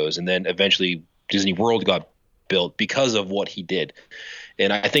Studios, and then eventually Disney World got built because of what he did.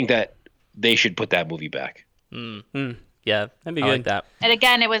 And I think that they should put that movie back. Yeah, that'd be I good. like that. And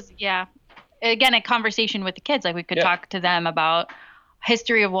again, it was, a conversation with the kids. Like, we could talk to them about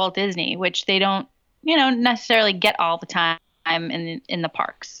history of Walt Disney, which they don't, necessarily get all the time in the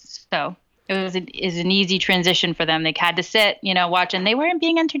parks. So it was an easy transition for them. They had to sit, watch, and they weren't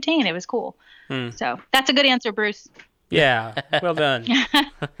being entertained. It was cool. So that's a good answer, Bruce. Yeah, well done.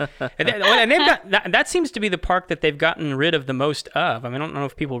 And they've got that seems to be the park that they've gotten rid of the most of. I mean, I don't know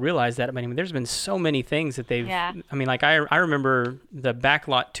if people realize that. I mean, there's been so many things that they've. Yeah. I mean, like I remember the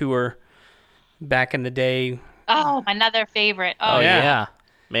backlot tour back in the day. Oh, another favorite. Oh yeah.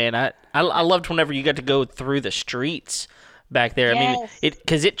 Man, I loved whenever you got to go through the streets back there. Yes. I mean,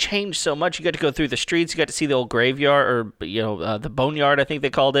 because it changed so much. You got to go through the streets. You got to see the old graveyard, or the boneyard, I think they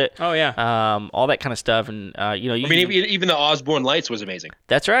called it. Oh yeah. All that kind of stuff, and even the Osborne Lights was amazing.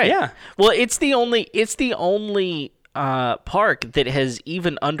 That's right. Yeah. Well, it's the only park that has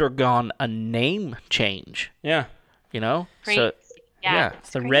even undergone a name change. Yeah. You know, Crazy. Yeah, It's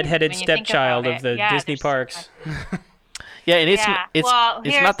the redheaded when you think stepchild about of the it. Yeah, Disney there's- parks. yeah, and it's Yeah. it's well,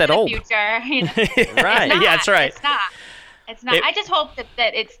 it's here's not that to the old, future. You know? right? It's Yeah, that's right. It's not. It's not. It- I just hope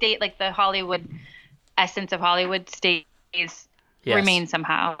that it stayed like the Hollywood essence of Hollywood stays Yes. remains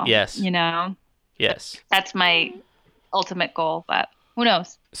somehow. Yes. You know, Yes. that's my ultimate goal. But who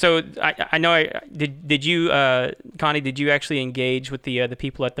knows? So I know did you Connie, did you actually engage with the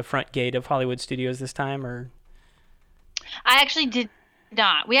people at the front gate of Hollywood Studios this time, or? I actually did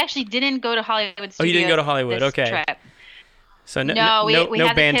not. We actually didn't go to Hollywood Studios. Oh, you didn't go to Hollywood. this Okay. Trip. So No, we no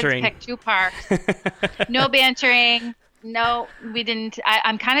had bantering. the kids pick 2 parks. No bantering. No, we didn't.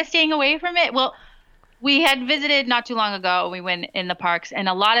 I'm kind of staying away from it. Well, we had visited not too long ago. We went in the parks, and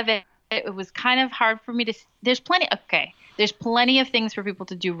a lot of it was kind of hard for me to. There's plenty of things for people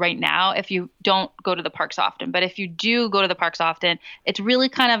to do right now if you don't go to the parks often. But if you do go to the parks often, it's really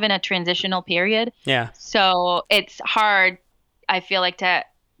kind of in a transitional period. Yeah. So it's hard, I feel like, to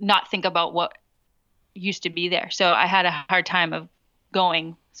not think about what used to be there. So I had a hard time of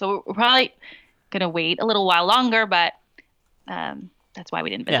going. So we're probably going to wait a little while longer, but that's why we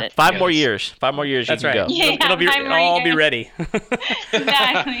didn't Yeah. visit. 5 more years. 5 more years. That's you can right. go. Yeah, It'll all be ready.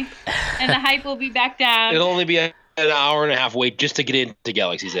 Exactly. And the hype will be back down. It'll only be an hour and a half wait just to get into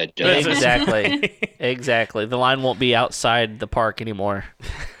Galaxy's Edge. That's Exactly. Exactly. The line won't be outside the park anymore.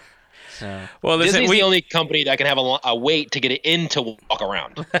 So. Well, listen, Disney's the only company that can have a wait to get it in to walk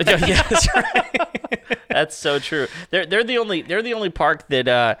around. yeah, that's right. That's so true. They're the only park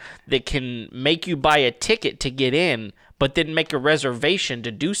that that can make you buy a ticket to get in, but then make a reservation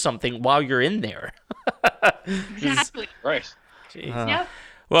to do something while you're in there. Exactly. Right. Yep.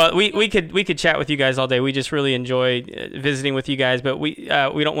 Well, we could chat with you guys all day. We just really enjoy visiting with you guys, but we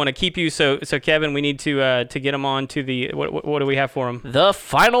don't want to keep you. So Kevin, we need to get him on to the what do we have for him? The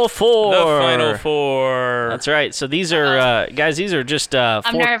Final Four. The Final Four. That's right. So these are guys. These are just I'm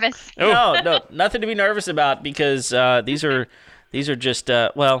 4. nervous. No, nothing to be nervous about because these are just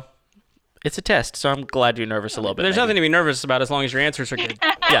well, it's a test. So I'm glad you're nervous a little bit. There's maybe. nothing to be nervous about as long as your answers are good.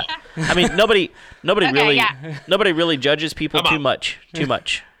 Yeah, I mean nobody really yeah. nobody really judges people too much.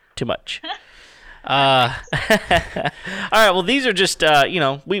 All right, well, these are just,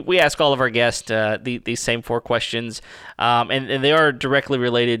 we ask all of our guests these same 4 questions, and they are directly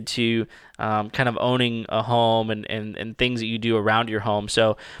related to kind of owning a home and things that you do around your home.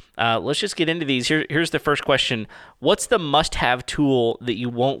 So let's just get into these. Here's the first question. What's the must-have tool that you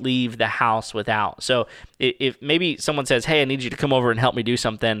won't leave the house without? So if maybe someone says, hey, I need you to come over and help me do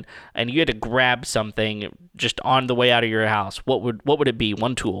something, and you had to grab something just on the way out of your house, what would it be?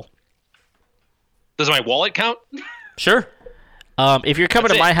 One tool. Does my wallet count? Sure. If you're coming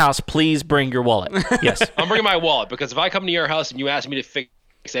That's to my it. house, please bring your wallet. Yes. I'm bringing my wallet because if I come to your house and you ask me to fix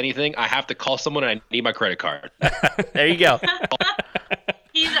anything, I have to call someone and I need my credit card. There you go.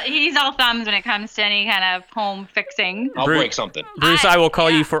 He's all thumbs when it comes to any kind of home fixing. I'll break something. Bruce, I will call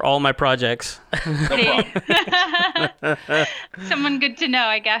you for all my projects. No problem. Someone good to know,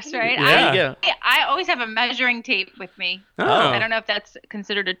 I guess, right? There you go. I always have a measuring tape with me. Oh. I don't know if that's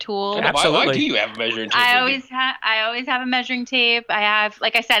considered a tool. Yeah. Why Absolutely. do you have a measuring tape? I with you? always have a measuring tape. I have,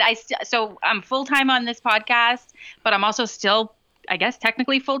 like I said, so I'm full time on this podcast, but I'm also still, I guess,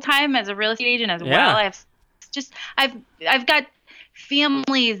 technically full time as a real estate agent as Yeah. well. I've got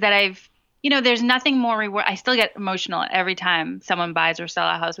families that there's nothing more reward. I still get emotional every time someone buys or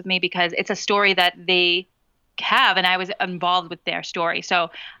sells a house with me because it's a story that they have, and I was involved with their story. So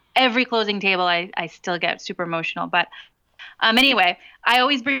every closing table, I still get super emotional. But anyway, I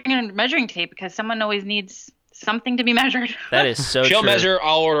always bring in a measuring tape because someone always needs something to be measured. That is so She'll true. measure,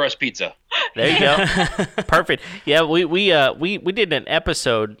 I'll order us pizza. There you go. Perfect. Yeah, we did an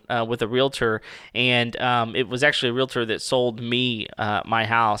episode with a realtor, and it was actually a realtor that sold me my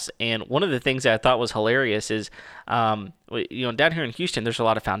house. And one of the things that I thought was hilarious is, down here in Houston, there's a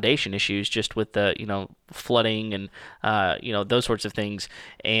lot of foundation issues just with the flooding and those sorts of things.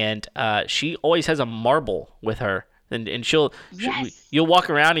 And she always has a marble with her, and Yes. you'll walk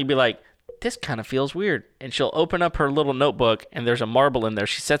around and you'd be like, this kind of feels weird. And she'll open up her little notebook and there's a marble in there.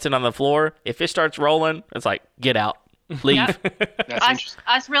 She sets it on the floor. If it starts rolling, it's like, get out, leave. That's interesting.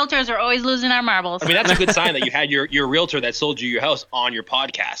 Us realtors are always losing our marbles. I mean, that's a good sign that you had your realtor that sold you your house on your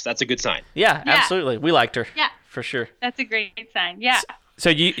podcast. That's a good sign. Yeah, Yeah. absolutely. We liked her. Yeah. For sure. That's a great sign. Yeah.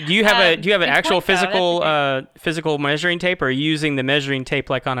 So do you have an good actual point, though. physical measuring tape, or are you using the measuring tape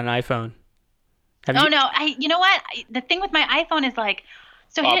like on an iPhone? No. You know what? The thing with my iPhone is like,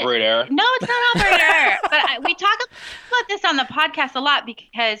 so Operate error. No, it's not operator error. But we talk about this on the podcast a lot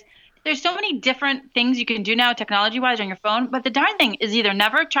because there's so many different things you can do now technology-wise on your phone, but the darn thing is either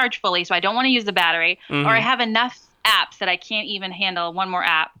never charged fully, so I don't want to use the battery, or I have enough apps that I can't even handle one more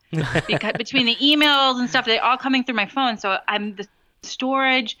app. Because between the emails and stuff, they're all coming through my phone, so I'm the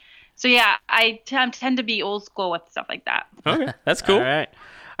storage. So yeah, I tend to be old school with stuff like that. Okay, that's cool.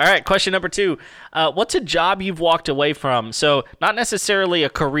 All right. Question number 2. What's a job you've walked away from? So not necessarily a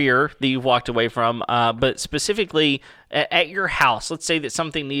career that you've walked away from, but specifically at your house. Let's say that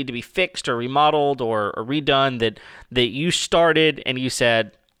something needed to be fixed or remodeled or redone that you started and you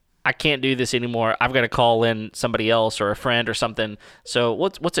said, I can't do this anymore. I've got to call in somebody else or a friend or something. So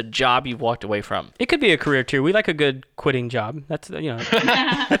what's a job you've walked away from? It could be a career too. We like a good quitting job. That's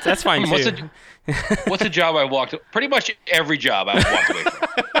that's fine too. What's a job I walked? Pretty much every job I've walked away from.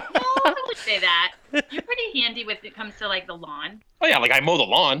 I would say that. You're pretty handy when it comes to like the lawn. Oh yeah, like I mow the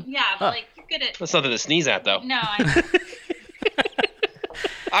lawn. Yeah, but like you're good at. That's nothing to sneeze at, though. No.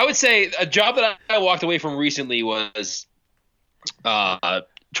 I would say a job that I walked away from recently was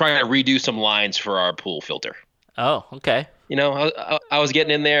trying to redo some lines for our pool filter. Oh, okay. You know, I was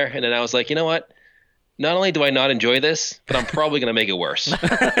getting in there, and then I was like, you know what? Not only do I not enjoy this, but I'm probably going to make it worse.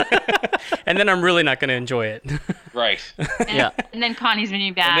 And then I'm really not going to enjoy it. Right. Yeah. And then Connie's been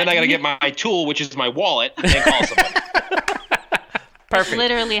you bad. And then I got to get my tool, which is my wallet, and then call somebody. Perfect.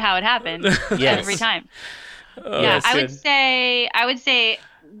 Literally how it happened. Yes. Every time. Oh, Yeah, that's I good. would say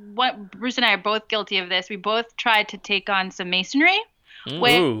what Bruce and I are both guilty of this. We both tried to take on some masonry.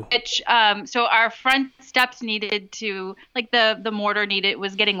 Ooh. Which so our front steps needed to, like, the mortar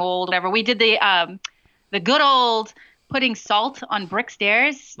was getting old, whatever. We did the good old putting salt on brick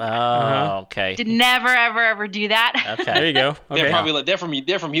stairs. Oh, okay. Did never ever do that. Okay. There you go. Okay. They're probably like, they're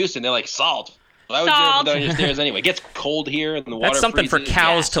from Houston. They're like, salt. Well, I would Salt. do it down your stairs anyway. It gets cold here, and the water That's something for freezes.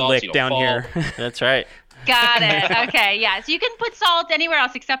 cows to Salt, lick you don't down fall. here. That's right. Got it. Okay, yeah. So you can put salt anywhere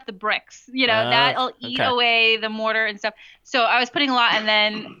else except the bricks. You know, that'll eat okay. away the mortar and stuff. So I was putting a lot, and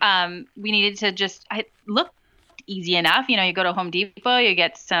then we needed to it looked easy enough. You know, you go to Home Depot, you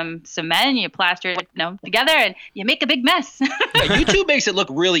get some cement, you plaster it together, and you make a big mess. Yeah, YouTube makes it look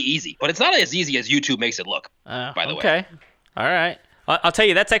really easy, but it's not as easy as YouTube makes it look, by the way. Okay. All right. I'll tell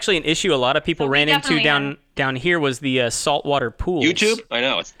you, that's actually an issue a lot of people So we ran into definitely down here was the saltwater pools. YouTube? I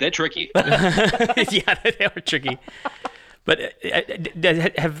know. They're tricky. Yeah, they are tricky. But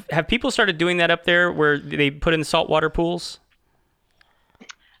have people started doing that up there where they put in saltwater pools?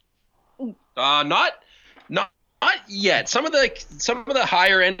 Not yet. Some of the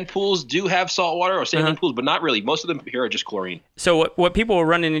higher end pools do have salt water or saline pools, but not really. Most of them here are just chlorine. So what people are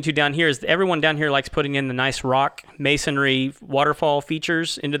running into down here is everyone down here likes putting in the nice rock masonry waterfall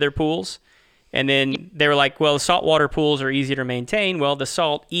features into their pools. And then they were like, well, saltwater pools are easier to maintain. Well, the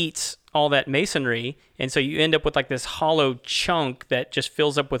salt eats all that masonry, and so you end up with like this hollow chunk that just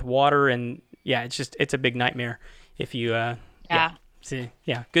fills up with water, and yeah, it's a big nightmare if you See,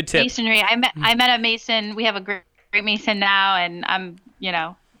 yeah, good tip. Masonry. I met a mason. We have a great mason now, and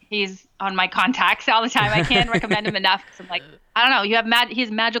he's on my contacts all the time. I can't recommend him enough. 'Cause I'm like, I don't know. He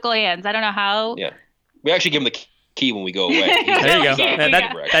has magical hands. I don't know how. Yeah, we actually give him the key when we go away. There you go.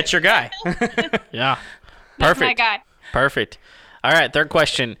 Yeah. That's your guy. Yeah. That's my Perfect. guy. Perfect. All right. Third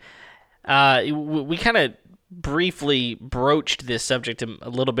question. We kind of briefly broached this subject a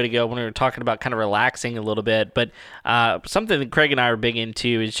little bit ago when we were talking about kind of relaxing a little bit, but something that Craig and I are big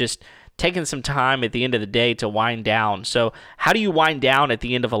into is just taking some time at the end of the day to wind down. So how do you wind down at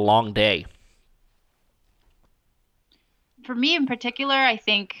the end of a long day? For me in particular, I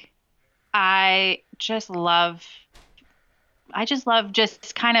think I just love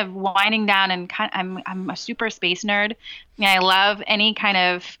just kind of winding down, and I'm a super space nerd, and I love any kind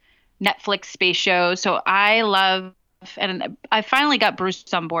of Netflix space shows. So I love, and I finally got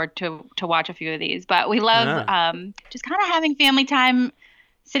Bruce on board to watch a few of these, but we love just kind of having family time,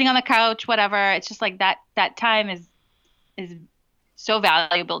 sitting on the couch, whatever. It's just like that time is so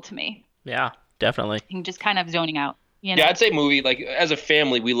valuable to me. Yeah, definitely. And just kind of zoning out. You know? Yeah, I'd say movie. Like as a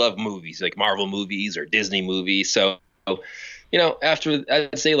family, we love movies, like Marvel movies or Disney movies. So, after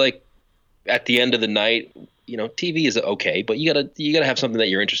I'd say like at the end of the night, TV is okay, but you gotta have something that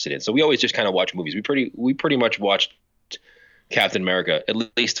you're interested in. So we always just kind of watch movies. We pretty much watched Captain America at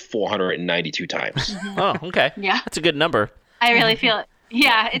least 492 times. Oh, okay. Yeah. That's a good number. I really feel it.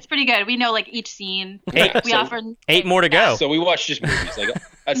 Yeah, it's pretty good. We know like each scene. We often 8 more to go. So we watch just movies. Like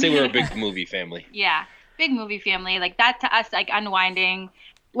I'd say we're a big movie family. Yeah, big movie family. Like that to us, like unwinding,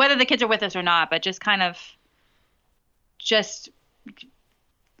 whether the kids are with us or not, but just kind of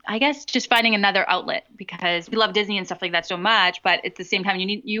I guess just finding another outlet, because we love Disney and stuff like that so much, but at the same time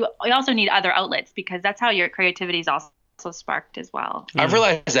you also need other outlets, because that's how your creativity is also also sparked as well. I've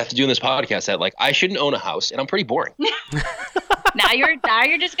realized after doing this podcast that like I shouldn't own a house, and I'm pretty boring. Now you're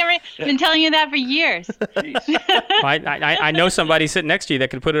discovering. I've been telling you that for years. Well, I know somebody sitting next to you that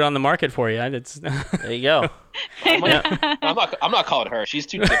could put it on the market for you. There you go. I'm not calling her. She's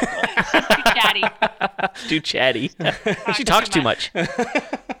too difficult. She's too chatty. Too chatty. She talks too much.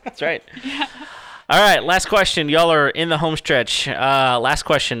 That's right. All right, last question. Y'all are in the home stretch. Last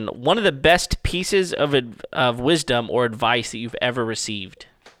question. One of the best pieces of wisdom or advice that you've ever received?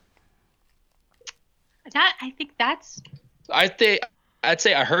 I think that's... I'd say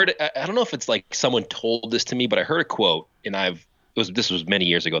I heard. I don't know if it's like someone told this to me, but I heard a quote, and this was many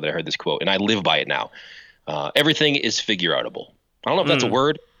years ago that I heard this quote, and I live by it now. Everything is figure outable. I don't know if that's a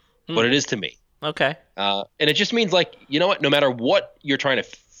word, but it is to me. Okay. And it just means like, you know what? No matter what you're trying to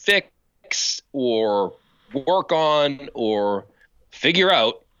fix or work on or figure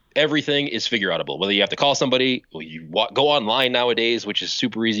out, everything is figure outable. Whether you have to call somebody, or you go online nowadays, which is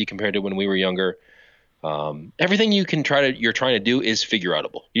super easy compared to when we were younger. Everything you're trying to do is figure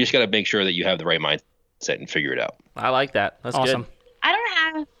outable. You just got to make sure that you have the right mindset and figure it out. I like that. That's awesome. Good.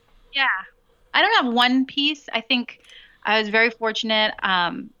 I don't have one piece. I think I was very fortunate.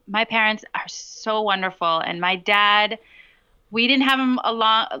 My parents are so wonderful, and my dad, we didn't have him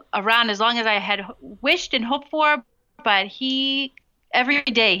around as long as I had wished and hoped for, but every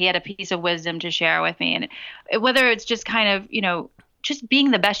day he had a piece of wisdom to share with me. And whether it's just kind of, just being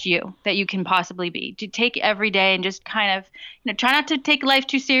the best you that you can possibly be, to take every day and just kind of, try not to take life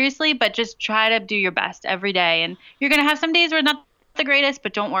too seriously, but just try to do your best every day. And you're going to have some days where it's not the greatest,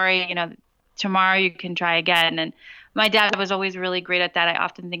 but don't worry, tomorrow you can try again. And my dad was always really great at that. I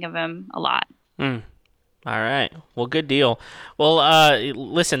often think of him a lot. All right. Well, good deal. Well,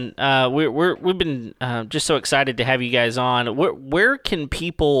 listen, we've been just so excited to have you guys on. Where can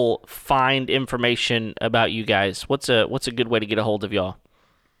people find information about you guys? What's a good way to get a hold of y'all?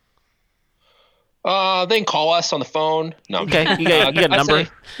 They can call us on the phone. No. Okay. You got a number?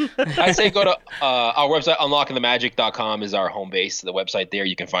 I say go to our website, unlockingthemagic.com is our home base. The website there,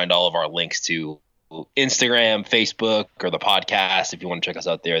 you can find all of our links to Instagram, Facebook, or the podcast. If you want to check us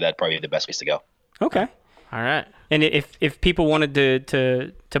out there, that'd probably be the best place to go. Okay. All right. And if people wanted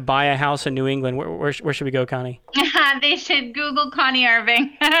to buy a house in New England, where should we go, Connie? They should Google Connie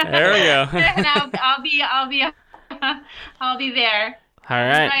Irving. There we go. And I'll be there. All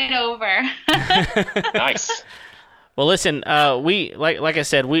right. Right over. Nice. Well, listen, we like I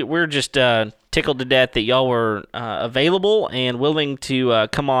said, we're just tickled to death that y'all were available and willing to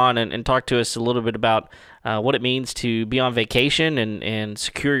come on and talk to us a little bit about what it means to be on vacation and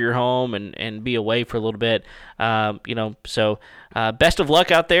secure your home and be away for a little bit. So best of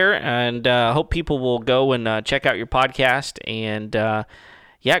luck out there, and hope people will go and check out your podcast. And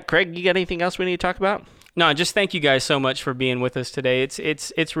Craig, you got anything else we need to talk about? No, just thank you guys so much for being with us today.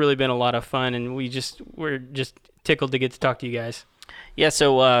 It's really been a lot of fun, and we're just tickled to get to talk to you guys. Yeah.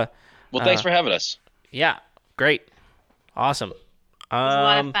 So well, thanks for having us. Yeah. Great. Awesome. It was a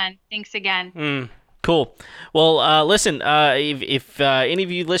lot of fun. Thanks again. Cool. Well, listen, if any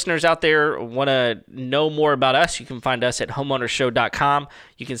of you listeners out there want to know more about us, you can find us at homeownershow.com.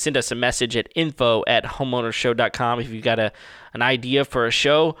 You can send us a message at info@homeownershow.com if you've got an idea for a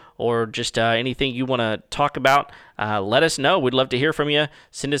show or just anything you want to talk about. Let us know. We'd love to hear from you.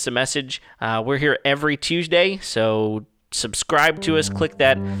 Send us a message. We're here every Tuesday, so subscribe to us. Click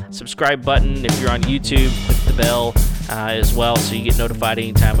that subscribe button. If you're on YouTube, click the bell as well so you get notified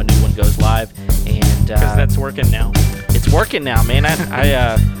anytime a new one goes live. And because that's working now. It's working now, man.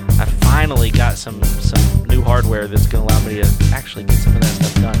 I finally got some new hardware that's going to allow me to actually get some of that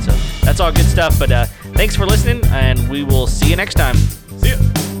stuff done. So that's all good stuff. But thanks for listening, and we will see you next time. See ya.